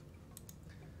 Hold on.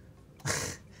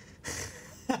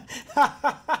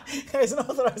 There's an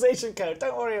authorization code.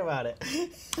 Don't worry about it.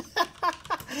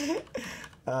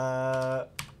 Well,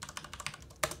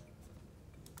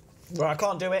 I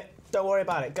can't do it. Don't worry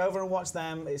about it. Go over and watch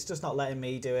them. It's just not letting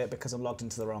me do it because I'm logged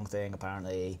into the wrong thing,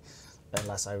 apparently.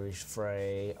 Unless I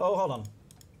refresh. Oh, hold on.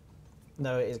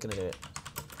 No, it is going to do it.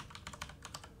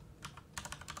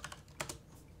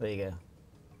 There you go.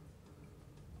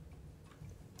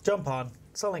 Jump on.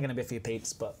 It's only going to be a few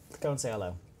peeps, but go and say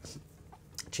hello.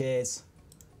 Cheers.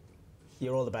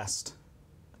 You're all the best.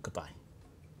 Goodbye.